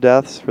handful of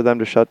deaths for them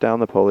to shut down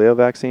the polio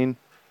vaccine?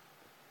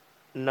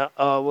 No,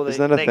 well,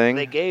 Isn't that a thing?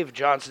 They gave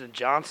Johnson &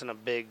 Johnson a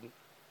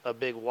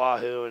big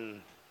wahoo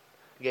and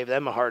gave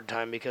them a hard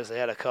time because they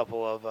had a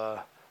couple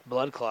of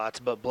blood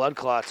clots, but blood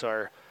clots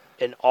are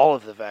in all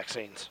of the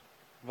vaccines.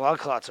 Blood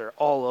clots are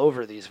all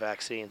over these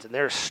vaccines, and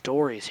there are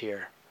stories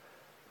here.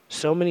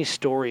 So many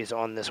stories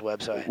on this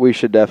website. We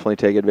should definitely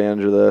take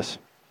advantage of this.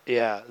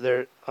 Yeah,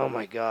 they're, oh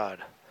my God.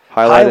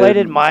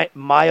 Highlighted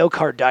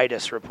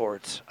myocarditis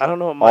reports. I don't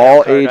know what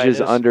myocarditis all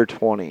ages under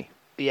 20.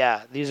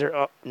 Yeah, these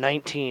are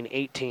 19,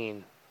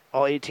 18,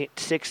 all 18,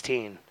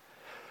 16.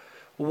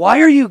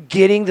 Why are you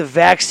getting the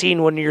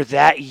vaccine when you're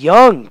that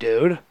young,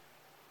 dude?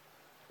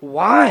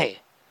 Why?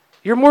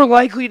 You're more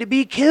likely to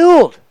be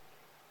killed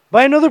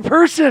by another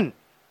person.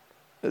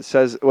 It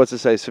says, what's it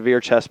say? Severe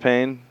chest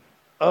pain?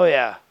 Oh,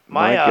 yeah.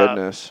 My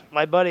goodness.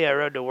 My buddy I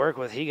rode to work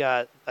with,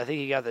 I think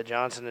he got the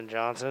Johnson &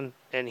 Johnson,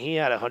 and he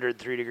had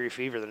 103-degree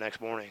fever the next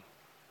morning.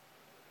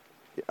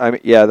 I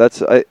mean, yeah,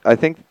 I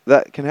think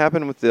that can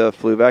happen with the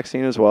flu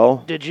vaccine as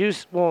well.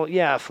 Well,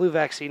 yeah, flu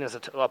vaccine is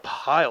a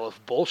pile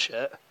of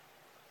bullshit.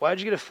 Why'd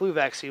you get a flu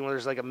vaccine when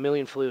there's like a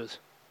million flus?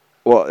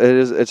 Well,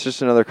 it's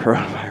just another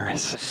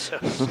coronavirus.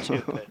 That's so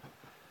stupid.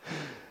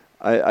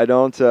 I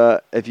don't,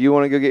 if you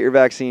want to go get your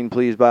vaccine,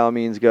 please, by all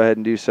means, go ahead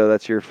and do so.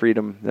 That's your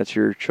freedom. That's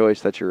your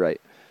choice. That's your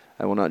right.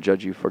 I will not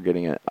judge you for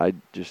getting it. I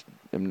just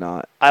am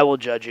not. I will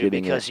judge you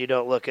because you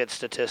don't look at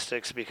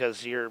statistics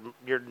because you're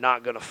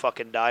not going to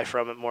fucking die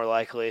from it more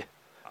likely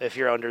if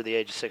you're under the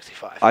age of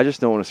 65. I just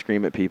don't want to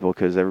scream at people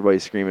because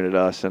everybody's screaming at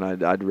us, and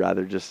I'd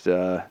rather just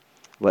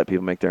let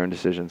people make their own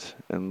decisions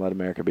and let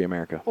America be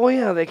America. Well,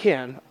 yeah, they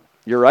can.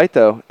 You're right,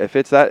 though.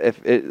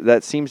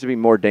 That seems to be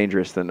more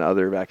dangerous than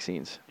other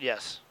vaccines.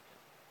 Yes.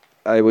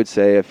 I would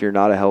say if you're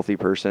not a healthy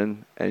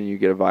person and you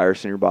get a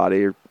virus in your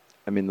body,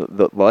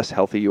 the less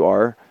healthy you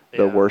are,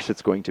 the worse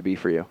it's going to be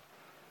for you.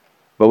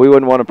 But we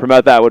wouldn't want to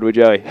promote that, would we,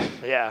 Joey?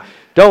 Yeah.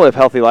 Don't live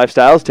healthy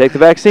lifestyles. Take the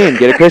vaccine.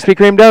 Get a Krispy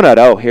Kreme donut.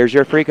 Oh, here's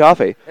your free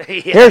coffee.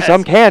 Yes. Here's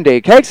some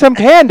candy. Take some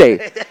candy.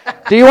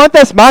 Do you want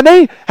this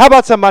money? How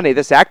about some money?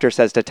 This actor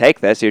says to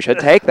take this. You should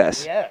take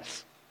this.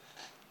 Yes.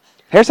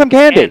 Here's some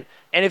candy.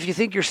 And if you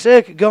think you're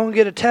sick, go and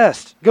get a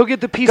test. Go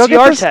get the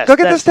PCR test. Go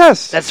get this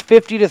test. That's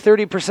 50 to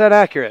 30%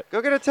 accurate.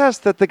 Go get a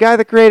test that the guy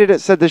that created it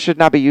said this should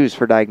not be used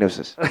for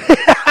diagnosis.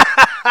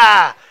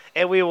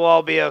 And we will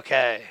all be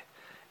okay.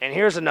 And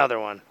here's another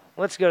one.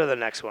 Let's go to the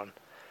next one.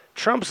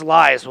 Trump's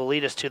lies will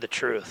lead us to the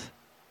truth.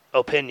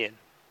 Opinion.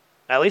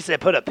 At least they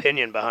put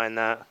opinion behind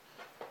that.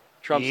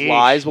 Trump's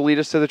lies will lead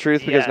us to the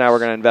truth because now we're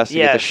going to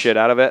investigate the shit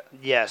out of it?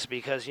 Yes,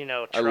 because,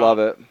 Trump, I love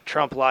it.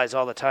 Trump lies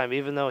all the time,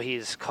 even though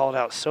he's called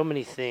out so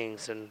many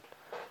things, and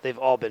they've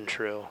all been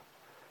true.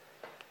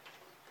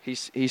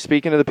 He's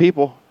speaking to the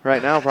people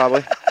right now,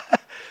 probably.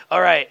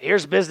 All right,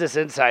 here's Business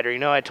Insider.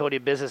 I told you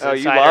Business Insider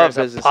you love is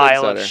a Business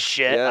pile Insider. of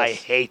shit. Yes. I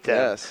hate them.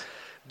 Yes.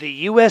 The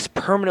U.S.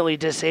 permanently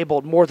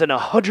disabled more than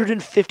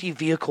 150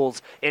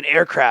 vehicles and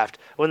aircraft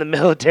when the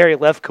military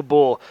left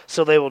Kabul,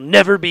 so they will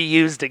never be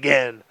used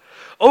again.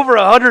 Over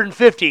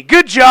 150.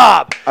 Good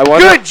job.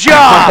 Good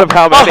job. Out of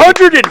how many?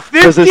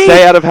 150? Does it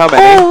say out of how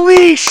many?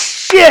 Holy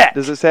shit.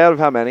 Does it say out of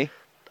how many?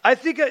 I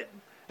think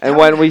And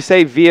when we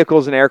say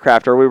vehicles and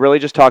aircraft, are we really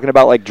just talking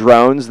about like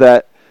drones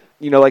that,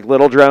 like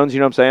little drones,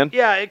 you know what I'm saying?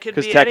 Yeah, it could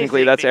be because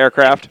technically anything. that's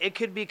aircraft. It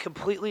could be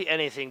completely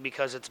anything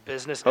because it's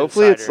Business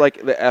Hopefully Insider. it's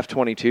like the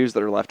F-22s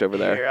that are left over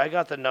there. Here, I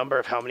got the number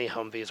of how many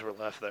Humvees were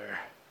left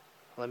there.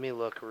 Let me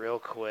look real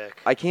quick.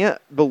 I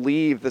can't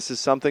believe this is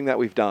something that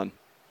we've done.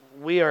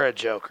 We are a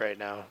joke right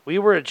now. We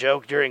were a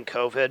joke during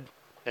COVID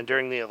and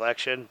during the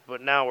election, but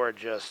now we're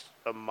just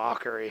a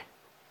mockery.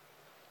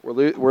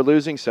 We're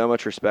losing so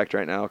much respect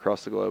right now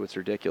across the globe. It's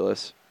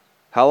ridiculous.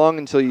 How long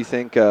until you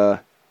think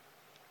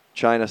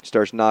China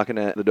starts knocking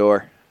at the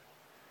door?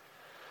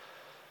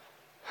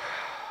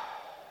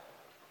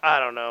 I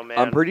don't know, man.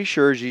 I'm pretty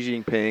sure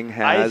Xi Jinping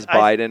has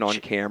Biden on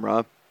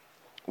camera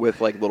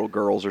with like little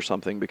girls or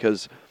something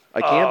because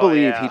I can't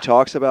believe he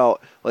talks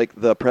about like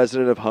the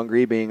president of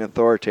Hungary being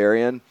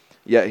authoritarian,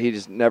 yet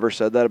he's never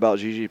said that about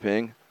Xi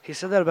Jinping. He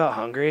said that about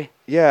Hungary?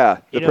 Yeah,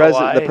 the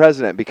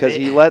president, because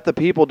he let the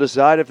people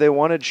decide if they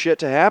wanted shit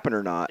to happen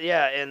or not.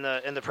 Yeah, and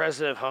the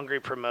president of Hungary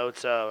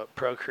promotes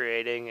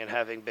procreating and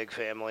having big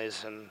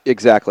families, and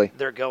exactly,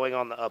 they're going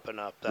on the up and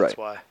up. That's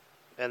why,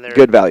 and they're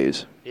good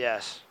values.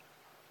 Yes.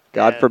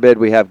 God forbid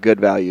we have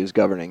good values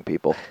governing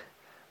people.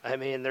 I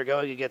mean, they're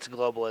going against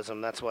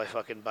globalism. That's why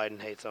fucking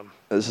Biden hates them.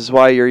 This is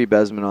why Yuri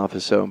Bezmenov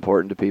is so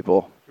important to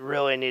people. You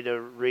really need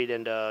to read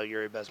into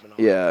Yuri Bezmenov.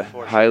 Yeah,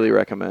 highly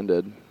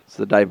recommended. It's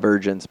the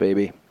Divergence,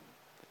 baby.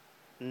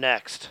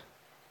 Next.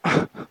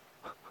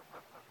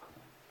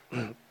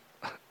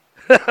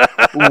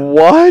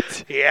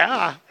 What?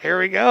 Yeah, here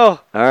we go.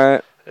 All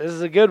right. This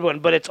is a good one,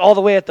 but it's all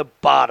the way at the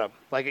bottom.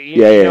 Like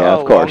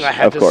of course. I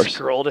had to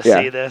scroll to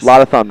see this. A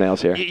lot of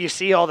thumbnails here. You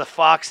see all the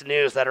Fox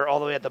News that are all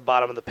the way at the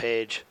bottom of the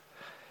page.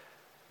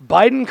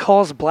 Biden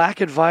calls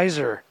black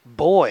advisor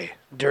boy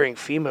during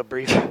FEMA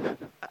briefing.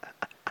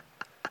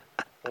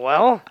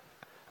 Well,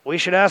 we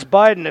should ask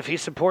Biden if he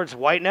supports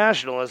white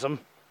nationalism.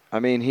 I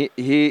mean,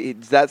 he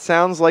that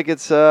sounds like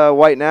it's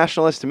white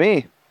nationalist to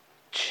me.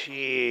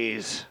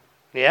 Jeez.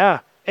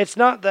 Yeah. It's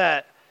not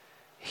that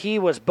he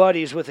was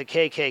buddies with a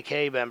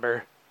KKK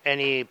member and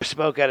he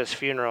spoke at his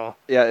funeral.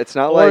 Yeah, it's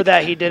not or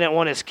that he didn't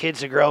want his kids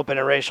to grow up in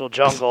a racial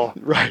jungle.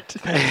 Right.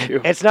 Thank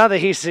you. It's not that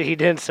he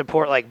didn't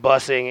support like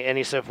busing and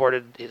he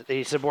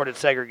supported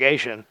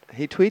segregation.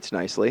 He tweets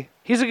nicely.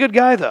 He's a good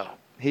guy though.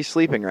 He's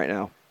sleeping right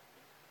now.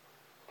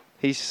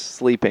 He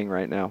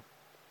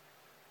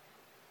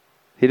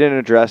didn't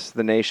address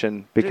the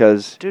nation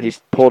because he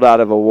pulled out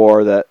of a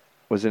war that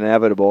was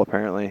inevitable,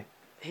 apparently.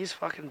 He's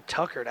fucking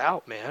tuckered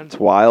out, man. It's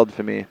wild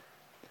to me.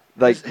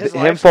 Like his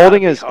him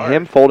folding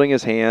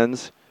his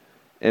hands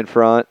in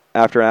front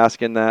after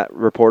asking that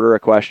reporter a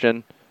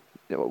question.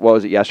 What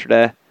was it,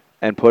 yesterday?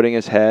 And putting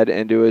his head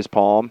into his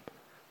palm.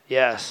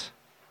 Yes.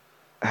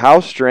 How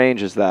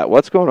strange is that?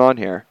 What's going on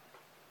here?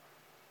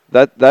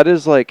 That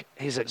is like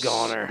he's a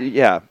goner.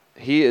 Yeah,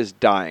 he is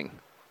dying.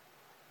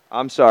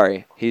 I'm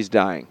sorry, he's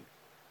dying.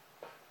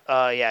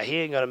 Yeah, he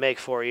ain't going to make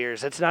 4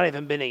 years. It's not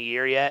even been a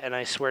year yet, and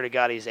I swear to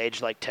God he's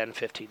aged like 10,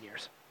 15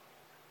 years.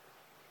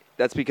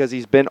 That's because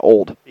he's been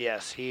old.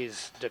 Yes,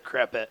 he's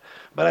decrepit.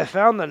 But I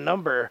found the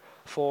number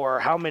for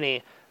how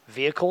many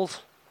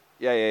vehicles.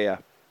 Yeah.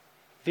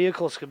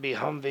 Vehicles could be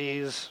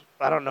Humvees.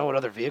 I don't know what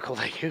other vehicle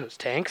they use.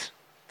 Tanks?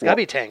 It's got to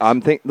be tanks.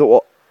 I'm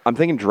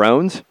thinking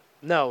drones.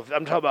 No,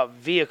 I'm talking about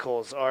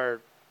vehicles.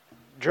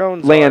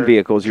 Drones Land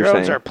vehicles, you're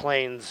saying. Drones are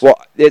planes. Well,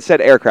 it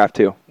said aircraft,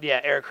 too. Yeah,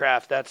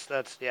 aircraft. That's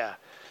yeah.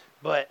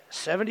 But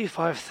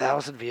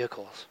 75,000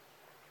 vehicles.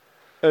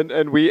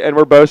 And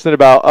we're boasting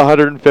about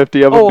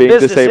 150 of them being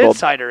Business disabled.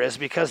 Insider is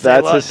because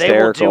That's they will do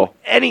hysterical.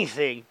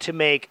 anything to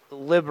make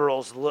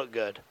liberals look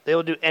good. They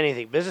will do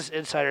anything. Business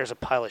Insider is a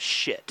pile of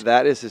shit.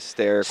 That is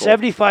hysterical.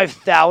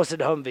 75,000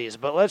 Humvees,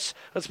 but let's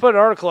put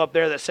an article up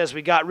there that says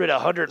we got rid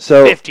of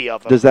 150 So,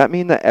 of them. does that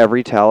mean that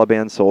every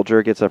Taliban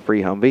soldier gets a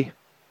free Humvee?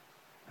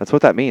 That's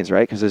what that means,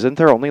 right? Because isn't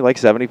there only like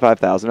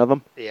 75,000 of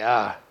them?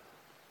 Yeah.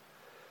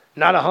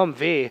 Not a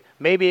Humvee.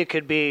 Maybe it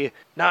could be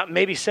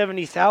maybe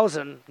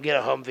 70,000 get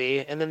a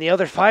Humvee, and then the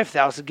other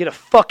 5,000 get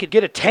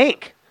a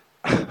tank.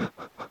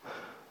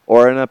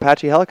 Or an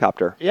Apache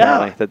helicopter, Yeah.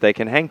 apparently, that they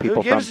can hang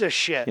people Who gives from. a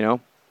shit? You know?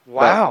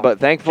 Wow. But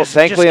thankfully, Just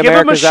give 'em a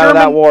America's out of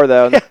that Sherman- war,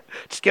 though. Yeah,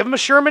 just give them a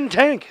Sherman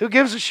tank. Who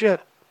gives a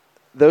shit?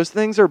 Those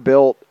things are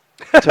built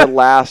to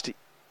last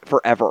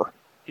forever.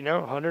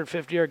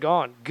 150 are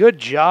gone. Good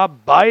job,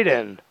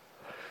 Biden.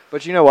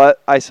 But you know what?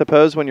 I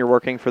suppose when you're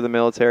working for the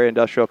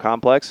military-industrial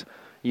complex,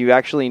 you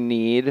actually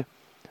need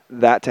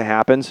that to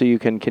happen so you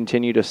can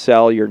continue to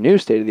sell your new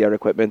state-of-the-art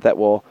equipment that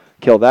will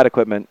kill that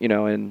equipment,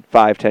 in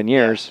 5-10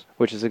 years,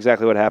 which is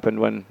exactly what happened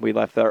when we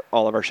left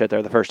all of our shit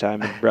there the first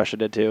time, and Russia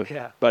did too.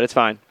 Yeah. But it's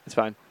fine. It's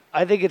fine.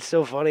 I think it's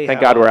so funny.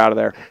 Thank God we're out of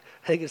there.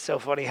 I think it's so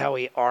funny how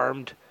he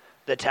armed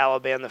the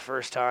Taliban the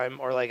first time,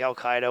 or like Al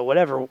Qaeda,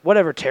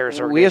 whatever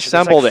terrorist organization. We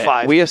assembled There's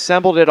like it. 5. We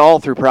assembled it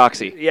all through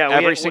proxy. Yeah,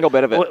 every single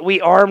bit of it.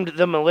 We armed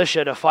the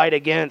militia to fight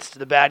against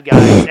the bad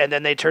guys, and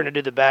then they turned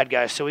into the bad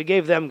guys. So we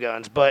gave them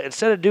guns. But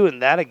instead of doing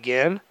that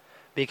again,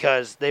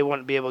 because they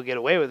wouldn't be able to get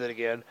away with it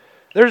again,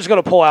 they're just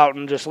going to pull out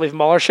and just leave them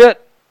all our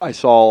shit. I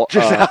saw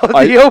Just out in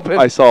the open.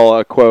 I saw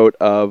a quote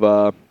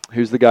of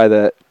who's the guy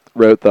that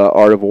wrote The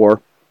Art of War?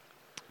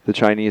 The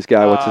Chinese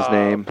guy. What's his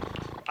name?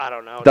 I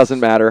don't know.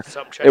 Doesn't matter.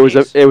 Some It was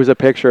Chinese. a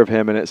picture of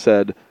him, and it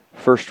said,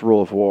 "First rule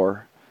of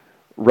war: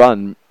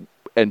 run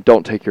and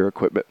don't take your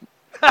equipment."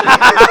 It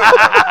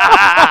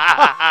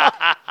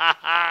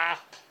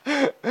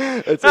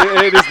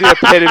is the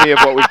epitome of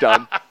what we've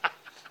done.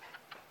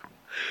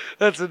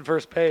 That's in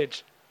first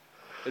page.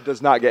 It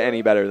does not get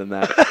any better than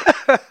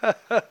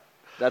that.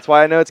 That's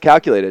why I know it's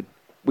calculated.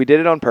 We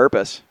did it on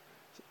purpose.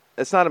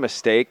 It's not a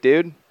mistake,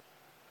 dude.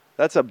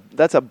 That's a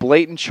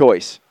blatant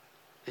choice.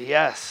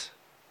 Yes.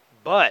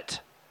 But,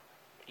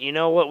 you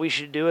know what we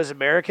should do as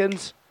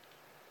Americans?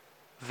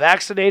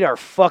 Vaccinate our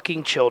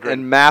fucking children.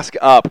 And mask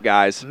up,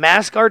 guys.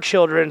 Mask our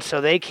children so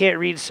they can't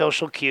read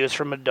social cues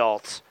from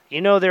adults.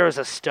 There was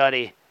a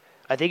study,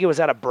 I think it was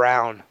out of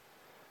Brown,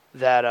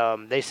 that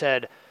they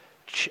said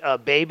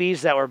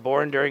babies that were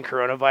born during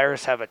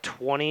coronavirus have a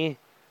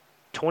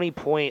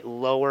 20-point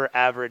lower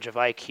average of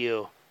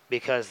IQ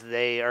because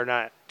they are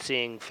not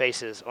seeing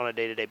faces on a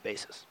day-to-day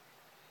basis.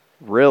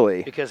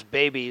 Really? Because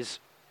babies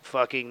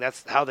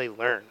that's how they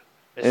learn.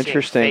 is seeing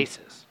Interesting.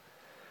 Faces.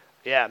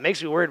 Yeah, it makes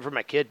me worried for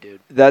my kid, dude.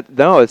 It's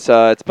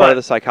part But of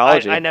the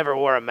psychology. I never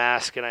wore a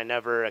mask, and I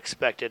never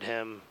expected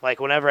him. Like,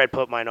 whenever I'd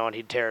put mine on,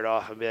 he'd tear it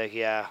off and be like,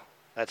 yeah,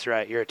 that's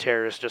right, you're a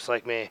terrorist just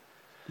like me.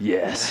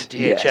 Yes.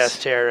 DHS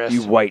terrorist.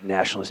 You white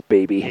nationalist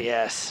baby.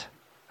 Yes.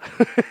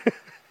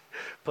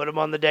 Put him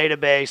on the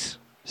database.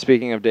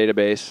 Speaking of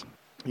database,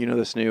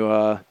 this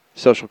new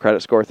social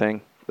credit score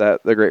thing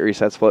that the Great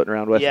Reset's floating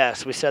around with?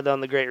 Yes, we said that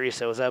on the Great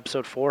Reset. Was that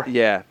episode 4?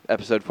 Yeah,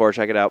 episode 4.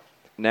 Check it out.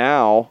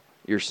 Now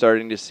you're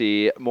starting to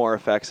see more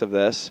effects of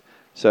this.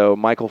 So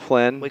Michael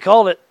Flynn, We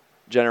called it.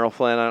 General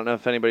Flynn, I don't know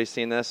if anybody's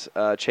seen this.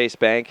 Chase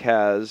Bank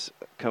has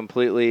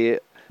completely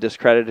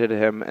discredited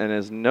him and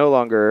is no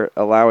longer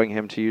allowing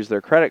him to use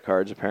their credit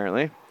cards,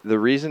 apparently. The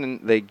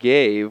reason they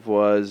gave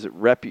was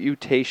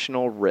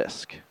reputational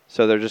risk.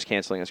 So they're just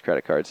canceling his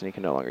credit cards, and he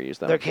can no longer use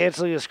them. They're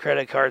canceling his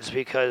credit cards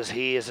because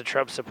he is a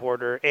Trump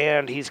supporter,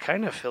 and he's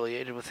kind of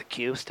affiliated with the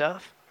Q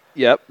stuff.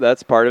 Yep,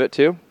 that's part of it,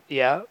 too.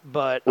 Yeah,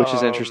 but Which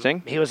is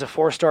interesting. He was a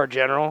 4-star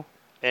general,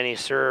 and he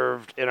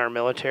served in our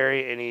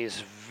military, and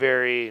he's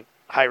very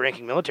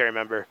high-ranking military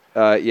member.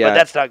 Yeah. But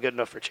that's not good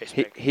enough for Chase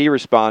Bank. He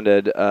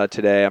responded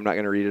today. I'm not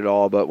going to read it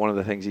all, but one of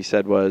the things he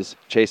said was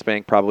Chase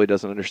Bank probably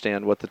doesn't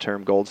understand what the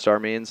term Gold Star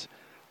means,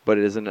 but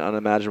it is an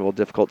unimaginable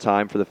difficult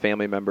time for the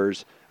family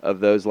members of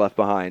those left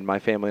behind. My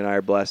family and I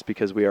are blessed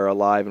because we are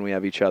alive and we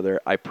have each other.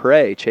 I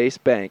pray Chase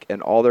Bank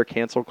and all their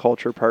cancel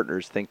culture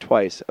partners think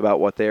twice about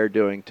what they are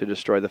doing to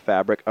destroy the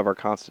fabric of our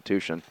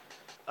Constitution.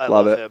 I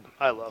love love it. him.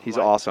 I love him. He's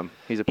awesome.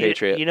 He's a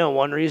patriot. You know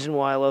one reason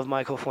why I love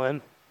Michael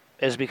Flynn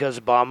is because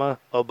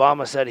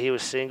Obama said he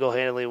was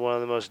single-handedly one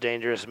of the most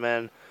dangerous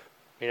men.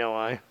 You know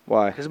why?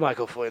 Why? Because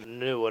Michael Flynn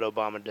knew what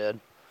Obama did.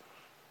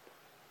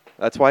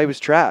 That's why he was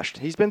trashed.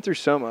 He's been through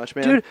so much,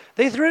 man. Dude,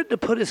 they threatened to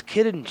put his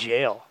kid in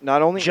jail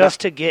not only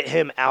to get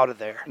him out of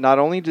there. not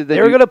only did They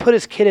were going to put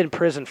his kid in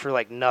prison for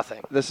like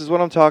nothing. This is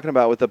what I'm talking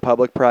about with the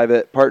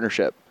public-private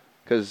partnership.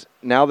 Because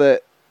now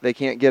that they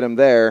can't get him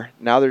there,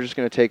 now they're just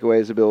going to take away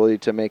his ability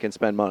to make and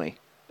spend money.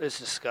 It's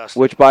disgusting.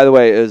 Which, by the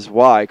way, is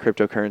why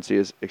cryptocurrency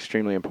is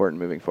extremely important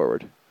moving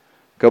forward.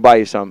 Go buy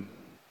you some.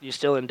 You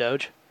still in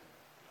Doge?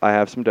 I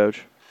have some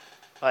Doge.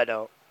 I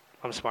don't.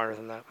 I'm smarter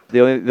than that.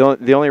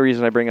 The only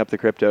reason I bring up the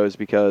crypto is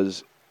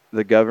because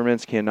the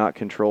governments cannot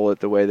control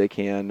it the way they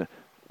can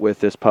with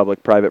this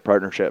public-private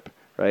partnership.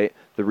 right?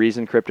 The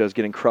reason crypto is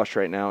getting crushed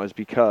right now is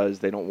because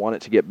they don't want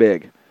it to get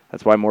big.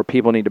 That's why more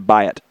people need to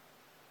buy it.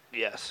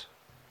 Yes.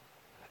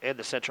 And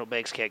the central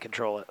banks can't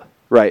control it.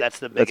 Right. That's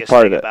the biggest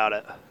part thing of it. about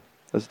it.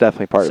 That's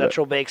definitely part of it.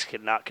 Central banks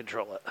cannot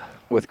control it.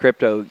 With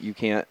crypto, you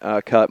can't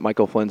cut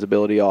Michael Flynn's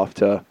ability off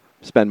to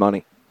spend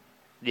money.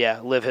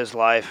 Yeah, live his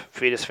life,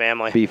 feed his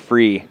family. Be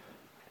free.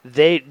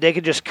 They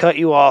could just cut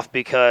you off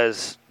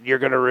because you're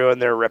going to ruin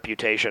their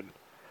reputation.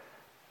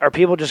 Are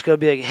people just going to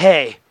be like,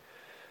 hey,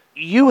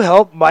 you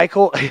help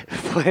Michael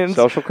Flynn's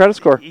Social credit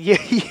score.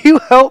 You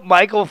help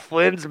Michael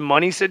Flynn's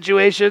money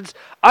situations.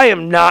 I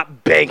am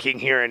not banking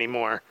here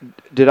anymore.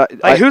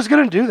 Who's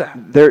going to do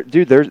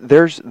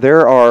that?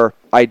 There are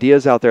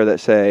ideas out there that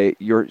say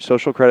your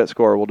social credit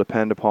score will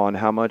depend upon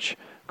how much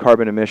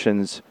carbon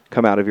emissions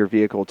come out of your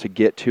vehicle to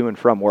get to and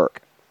from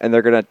work, and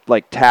they're going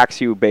to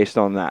tax you based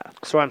on that.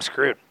 So I'm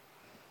screwed.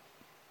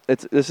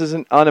 This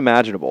isn't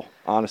unimaginable,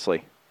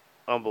 honestly.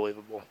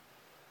 Unbelievable.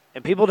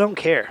 And people don't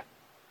care.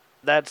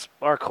 That's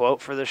our quote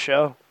for this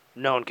show.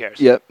 No one cares.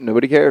 Yep,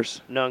 nobody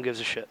cares. No one gives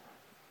a shit.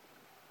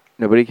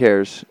 Nobody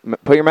cares.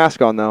 Put your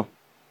mask on, though.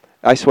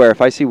 I swear, if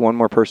I see one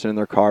more person in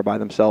their car by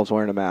themselves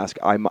wearing a mask,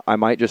 I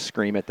might just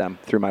scream at them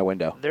through my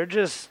window. They're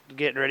just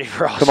getting ready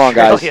for Come on,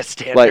 guys.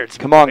 standards.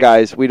 Come on,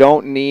 guys. We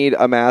don't need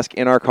a mask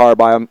in our car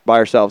by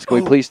ourselves. Can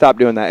we please stop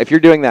doing that? If you're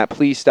doing that,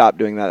 please stop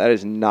doing that. That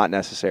is not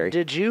necessary.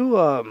 Did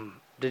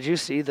you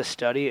see the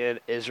study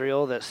in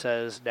Israel that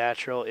says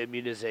natural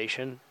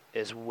immunization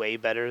is way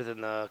better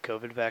than the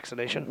COVID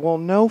vaccination? Well,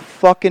 no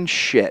fucking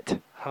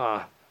shit.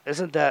 Huh.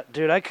 Isn't that...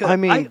 Dude,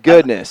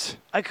 goodness.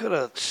 I could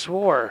have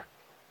swore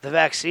the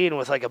vaccine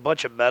with a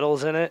bunch of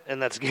metals in it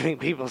and that's giving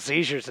people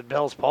seizures and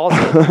Bell's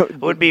palsy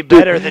would be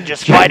better than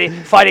just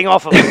fighting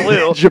off a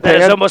flu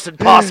that is almost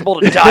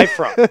impossible to die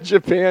from.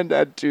 Japan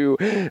had to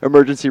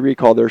emergency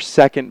recall their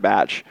second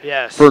batch.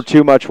 Yes. For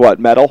too much what?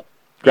 Metal?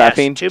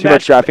 Graphene? Yes, too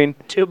much graphene?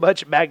 Too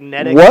much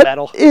magnetic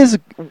metal.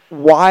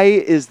 Why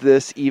is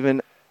this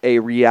even a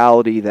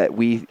reality that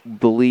we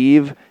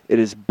believe it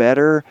is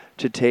better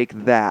to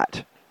take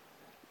that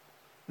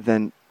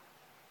than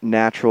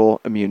natural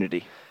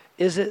immunity?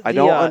 Is it? I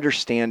don't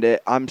understand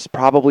it. I'm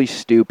probably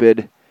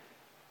stupid,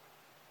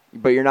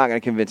 but you're not going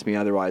to convince me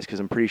otherwise because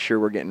I'm pretty sure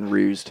we're getting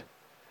rused.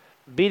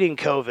 Beating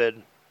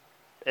COVID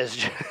is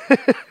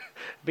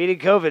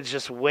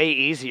just way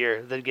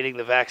easier than getting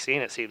the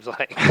vaccine. It seems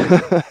like.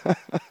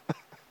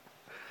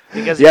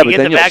 Because if you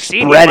get the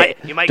vaccine,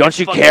 you might don't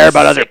you care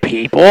about other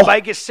people? You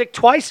might get sick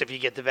twice if you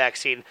get the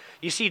vaccine.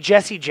 You see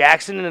Jesse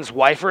Jackson and his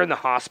wife are in the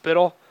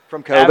hospital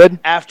from COVID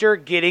after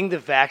getting the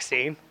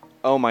vaccine.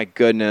 Oh my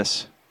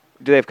goodness.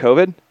 Do they have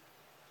COVID?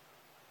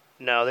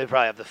 No, they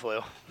probably have the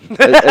flu.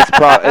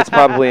 It's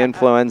probably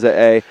influenza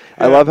A. Yeah.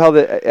 I love how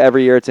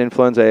every year it's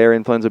influenza A or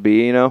influenza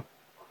B, you know?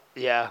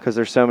 Yeah. Because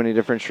there's so many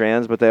different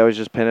strands, but they always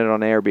just pin it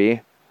on A or B.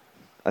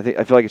 I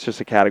feel like it's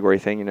just a category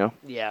thing, you know?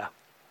 Yeah.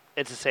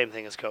 It's the same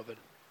thing as COVID.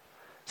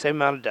 Same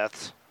amount of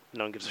deaths.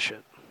 No one gives a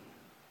shit.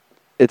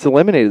 It's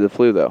eliminated the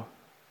flu, though.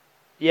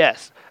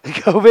 Yes.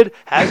 COVID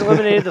has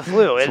eliminated the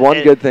flu. It's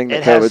one good thing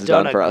that COVID's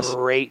done for us. It has done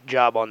a great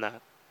job on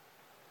that.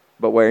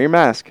 But wear your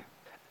mask.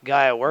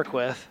 Guy I work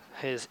with,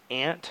 his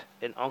aunt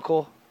and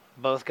uncle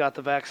both got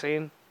the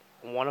vaccine.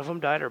 One of them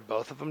died, or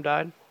both of them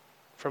died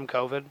from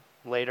COVID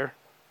later.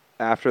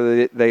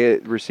 After they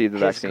received the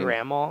vaccine. His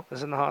grandma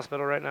is in the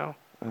hospital right now.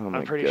 Oh my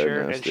I'm pretty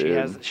goodness, sure,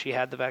 and dude. she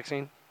had the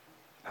vaccine.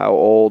 How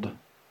old?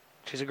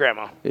 She's a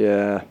grandma.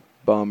 Yeah,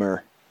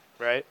 bummer.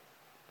 Right?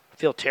 I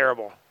feel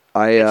terrible.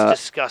 It's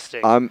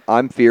disgusting.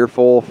 I'm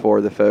fearful for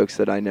the folks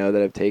that I know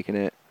that have taken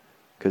it,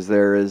 because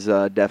there is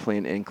definitely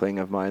an inkling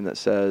of mine that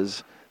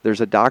says there's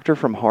a doctor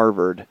from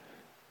Harvard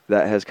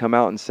that has come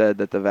out and said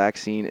that the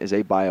vaccine is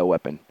a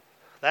bioweapon.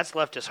 That's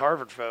leftist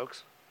Harvard,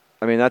 folks.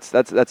 I mean, that's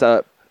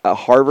a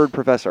Harvard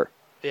professor.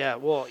 Yeah,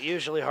 well,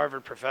 usually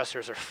Harvard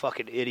professors are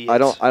fucking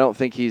idiots. I don't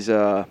think he's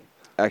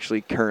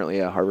actually currently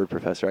a Harvard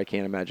professor. I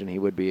can't imagine he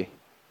would be.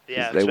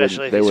 Yeah,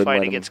 especially if he's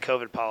fighting against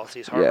COVID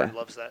policies. Harvard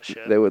loves that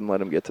shit. They wouldn't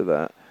let him get to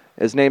that.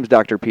 His name's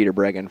Dr. Peter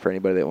Breggin for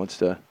anybody that wants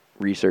to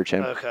research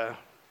him. Okay.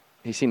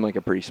 He seemed like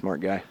a pretty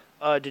smart guy.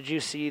 Did you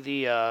see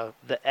the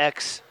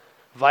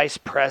ex-vice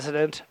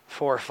president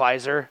for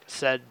Pfizer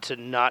said to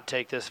not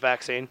take this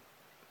vaccine?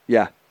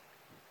 Yeah.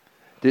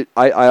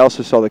 I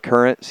also saw the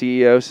current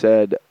CEO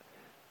said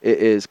it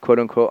is,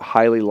 quote-unquote,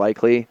 highly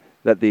likely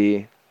that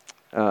the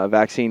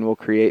vaccine will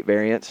create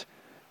variants.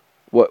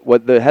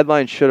 What the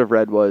headline should have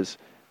read was,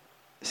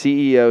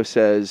 CEO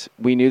says,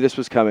 we knew this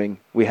was coming.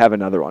 We have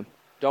another one.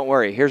 Don't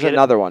worry. Here's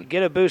another one.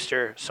 Get a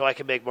booster so I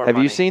can make more money.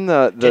 Have you seen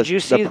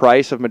the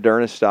price of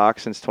Moderna stock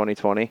since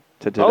 2020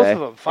 to today? Both of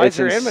them. Pfizer it's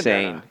and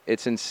insane. Moderna.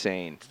 It's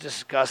insane. It's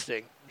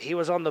disgusting. He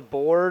was on the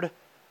board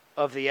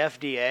of the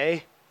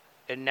FDA,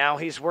 and now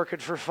he's working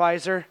for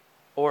Pfizer?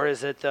 Or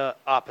is it the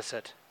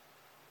opposite?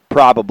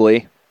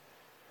 Probably.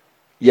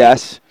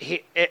 Yes.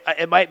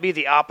 It might be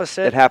the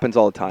opposite. It happens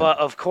all the time. But,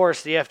 of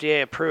course, the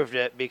FDA approved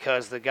it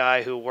because the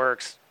guy who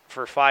works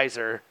for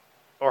Pfizer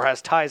or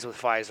has ties with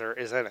Pfizer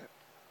is in it.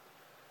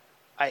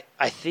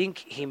 I think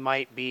he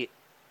might be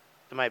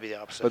It might be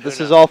the opposite. But this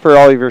is all for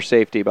all of your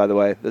safety, by the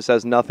way. This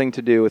has nothing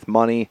to do with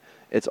money.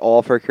 It's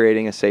all for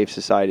creating a safe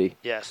society.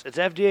 Yes, it's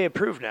FDA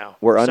approved now.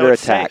 We're so under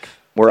it's attack. Safe.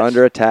 We're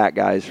under attack,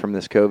 guys, from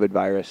this COVID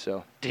virus.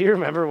 So. Do you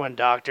remember when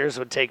doctors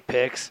would take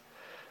pics,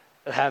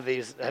 have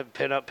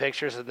pin-up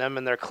pictures of them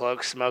in their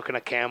cloaks smoking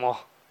a Camel,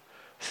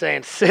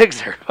 saying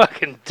cigs are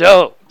fucking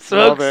dope.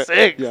 Smoke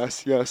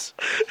cigs. Yes.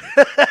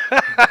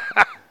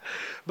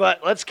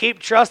 But let's keep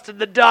trusting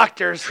the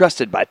doctors.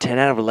 Trusted by 10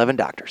 out of 11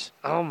 doctors.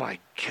 Oh, my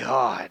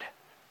God.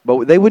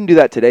 But they wouldn't do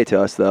that today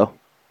to us, though.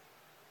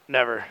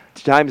 Never.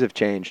 Times have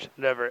changed.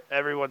 Never.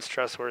 Everyone's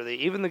trustworthy,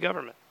 even the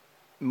government.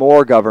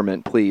 More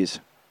government, please.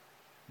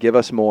 Give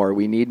us more.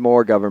 We need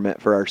more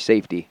government for our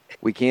safety.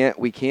 We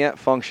can't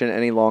function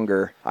any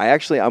longer.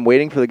 I'm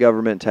waiting for the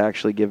government to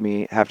actually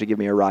have to give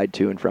me a ride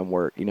to and from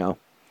work,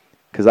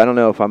 because I don't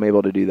know if I'm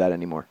able to do that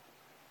anymore.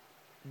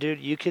 Dude,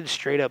 you can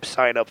straight up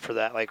sign up for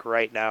that like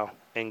right now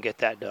and get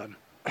that done.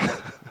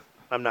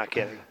 I'm not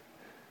kidding.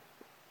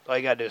 All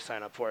you got to do is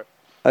sign up for it.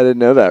 I didn't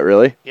know that,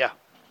 really. Yeah.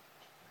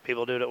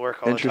 People do it at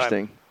work all the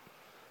time.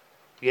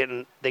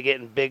 Interesting. They get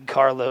in big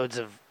carloads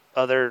of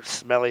other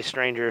smelly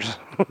strangers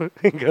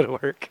and go to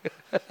work.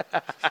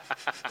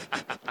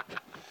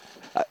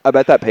 I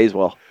bet that pays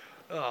well.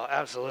 Oh,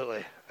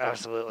 absolutely.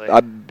 Absolutely.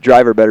 A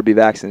driver better be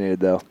vaccinated,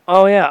 though.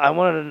 Oh, yeah. I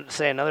wanted to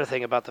say another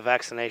thing about the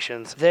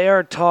vaccinations. They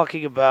are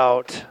talking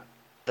about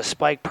the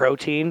spike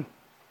protein.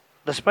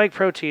 The spike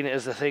protein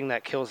is the thing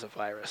that kills the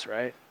virus,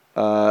 right?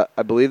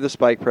 I believe the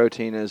spike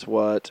protein is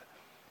what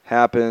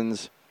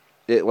happens.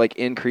 It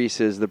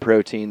increases the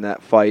protein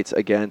that fights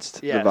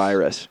against the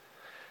virus.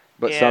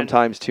 But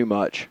sometimes too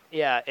much.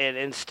 Yeah, and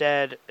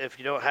instead, if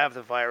you don't have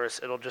the virus,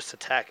 it'll just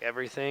attack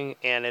everything.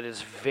 And it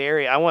is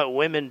I want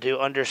women to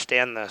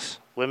understand this.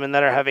 Women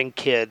that are having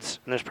kids,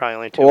 and there's probably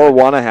only two. Or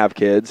want to have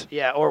kids.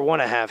 Yeah, or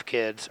want to have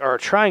kids, or are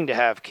trying to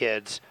have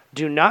kids.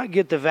 Do not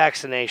get the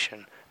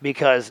vaccination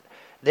because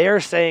they're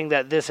saying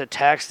that this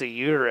attacks the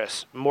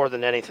uterus more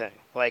than anything.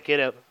 Like,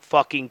 it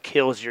fucking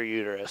kills your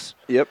uterus.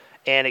 Yep.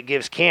 And it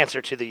gives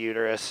cancer to the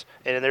uterus,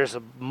 and there's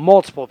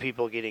multiple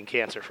people getting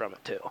cancer from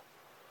it, too.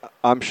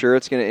 I'm sure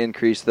it's going to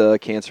increase the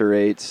cancer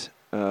rates.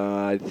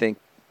 I think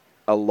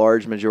a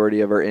large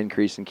majority of our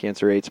increase in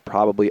cancer rates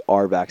probably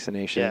are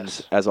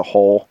vaccinations as a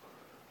whole.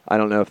 I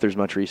don't know if there's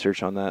much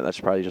research on that. That's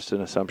probably just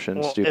an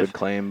assumption, stupid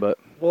claim. But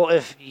well,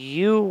 if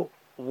you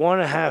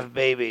want to have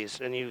babies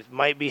and you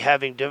might be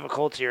having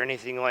difficulty or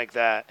anything like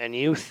that, and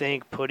you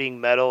think putting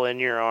metal in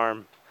your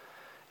arm,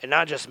 and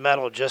not just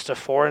metal, just a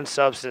foreign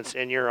substance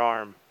in your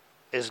arm,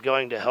 is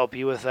going to help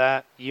you with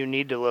that, you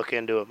need to look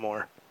into it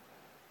more.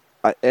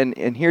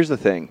 And here's the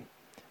thing.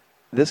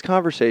 This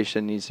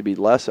conversation needs to be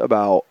less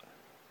about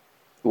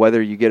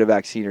whether you get a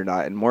vaccine or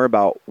not and more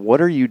about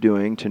what are you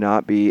doing to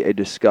not be a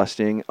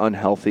disgusting,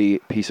 unhealthy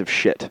piece of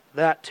shit.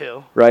 That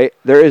too. Right?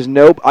 There is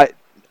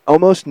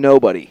almost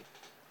nobody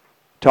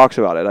talks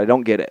about it. I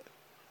don't get it.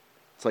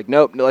 It's like,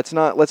 nope, let's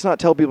not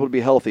tell people to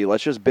be healthy.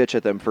 Let's just bitch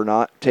at them for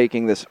not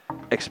taking this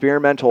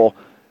experimental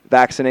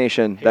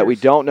vaccination that we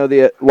don't know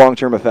the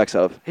long-term effects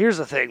of. Here's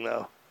the thing,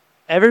 though.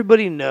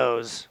 Everybody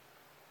knows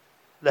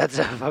that's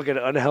a fucking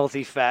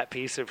unhealthy fat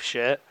piece of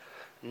shit.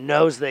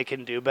 Knows they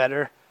can do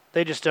better.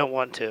 They just don't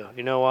want to.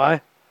 You know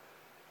why?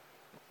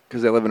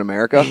 Because they live in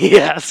America?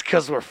 Yes,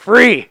 because we're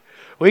free.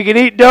 We can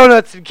eat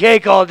donuts and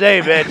cake all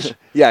day, bitch.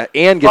 Yeah,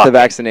 and get the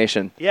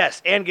vaccination.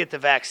 Yes, and get the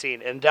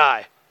vaccine and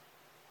die.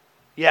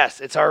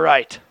 Yes, it's our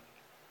right.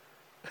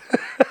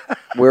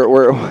 But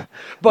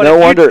no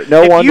wonder.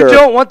 If you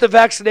don't want the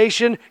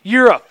vaccination,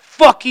 you're a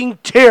fucking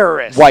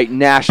terrorist. White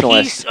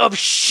nationalist. Piece of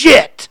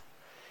shit.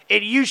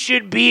 And you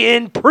should be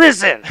in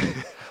prison.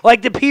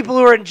 Like the people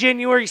who are in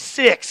January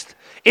 6th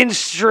in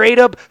straight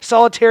up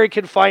solitary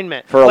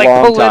confinement. For a long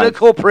time. Like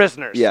political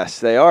prisoners. Yes,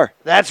 they are.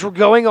 That's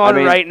going on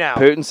right now.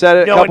 Putin said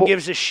it. No one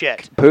gives a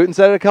shit. Putin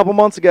said it a couple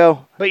months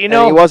ago. But and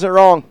he wasn't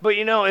wrong. But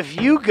if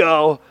you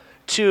go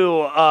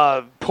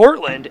to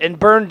Portland and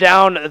burn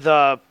down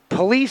the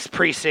police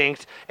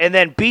precinct and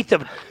then beat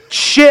the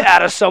shit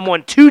out of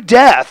someone to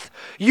death,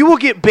 you will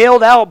get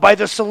bailed out by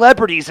the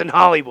celebrities in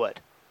Hollywood.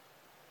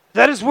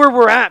 That is where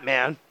we're at,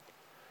 man.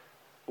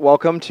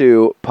 Welcome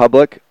to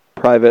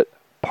public-private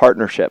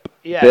partnership.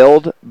 Yes.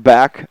 Build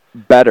back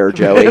better,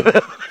 Joey.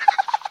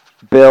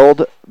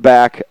 Build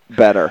back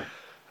better.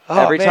 Oh,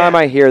 Every time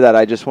I hear that,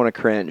 I just want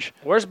to cringe.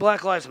 Where's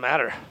Black Lives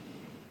Matter?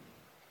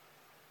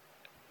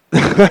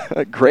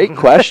 Great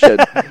question.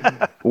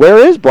 Where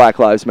is Black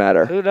Lives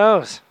Matter? Who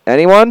knows?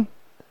 Anyone?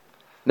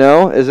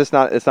 No? It's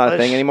not a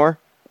thing anymore?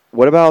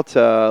 What about,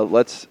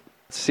 let's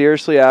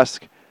seriously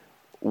ask,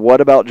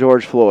 what about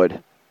George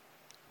Floyd?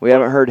 We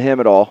haven't heard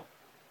him at all.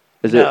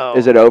 Is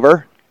it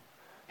over?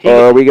 Or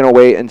are we going to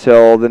wait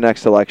until the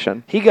next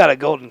election? He got a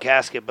golden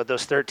casket, but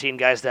those 13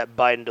 guys that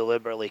Biden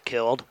deliberately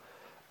killed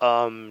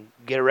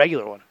get a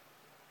regular one.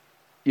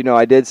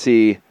 I did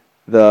see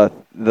the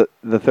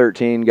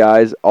 13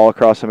 guys all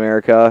across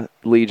America,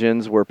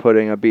 legions, were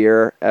putting a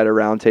beer at a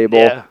round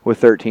table with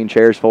 13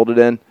 chairs folded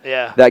in.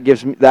 Yeah.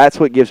 That's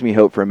what gives me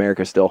hope for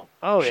America still.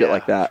 Oh, Shit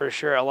like that. For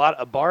sure. A lot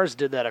of bars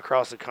did that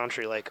across the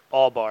country, like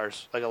all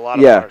bars, like a lot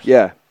of bars.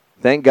 Yeah.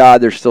 Thank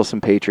God there's still some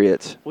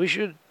patriots. We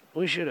should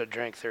have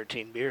drank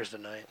 13 beers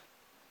tonight.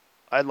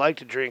 I'd like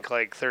to drink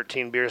like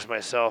 13 beers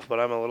myself, but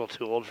I'm a little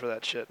too old for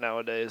that shit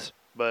nowadays.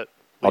 But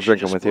I'll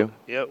drink them with you.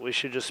 Yeah, we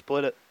should just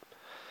split it.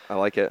 I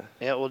like it.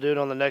 Yeah, we'll do it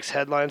on the next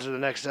headlines or the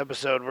next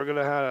episode. We're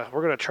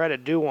gonna try to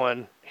do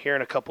one here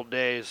in a couple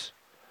days.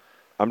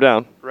 I'm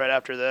down. Right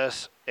after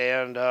this,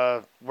 and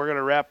we're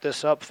gonna wrap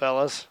this up,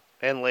 fellas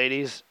and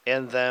ladies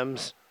and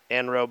thems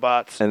and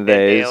robots and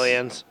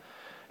aliens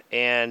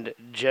and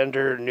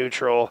gender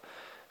neutral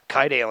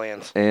kite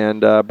aliens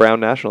and brown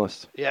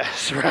nationalists.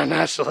 Yes, brown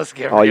nationalists.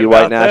 All you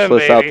white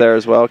nationalists out there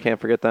as well. Can't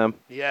forget them.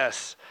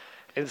 Yes,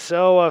 and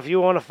so if you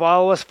want to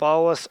follow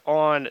us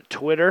on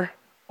Twitter.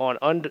 On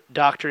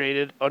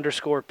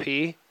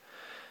undoctrinated_P,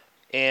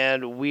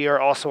 and we are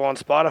also on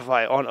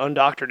Spotify on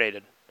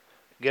Undoctrinated.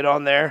 Get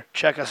on there,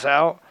 check us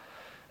out,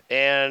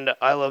 and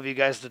I love you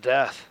guys to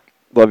death.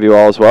 Love you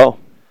all as well.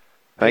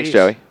 Thanks, Peace.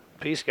 Joey.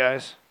 Peace,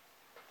 guys.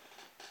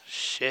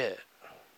 Shit.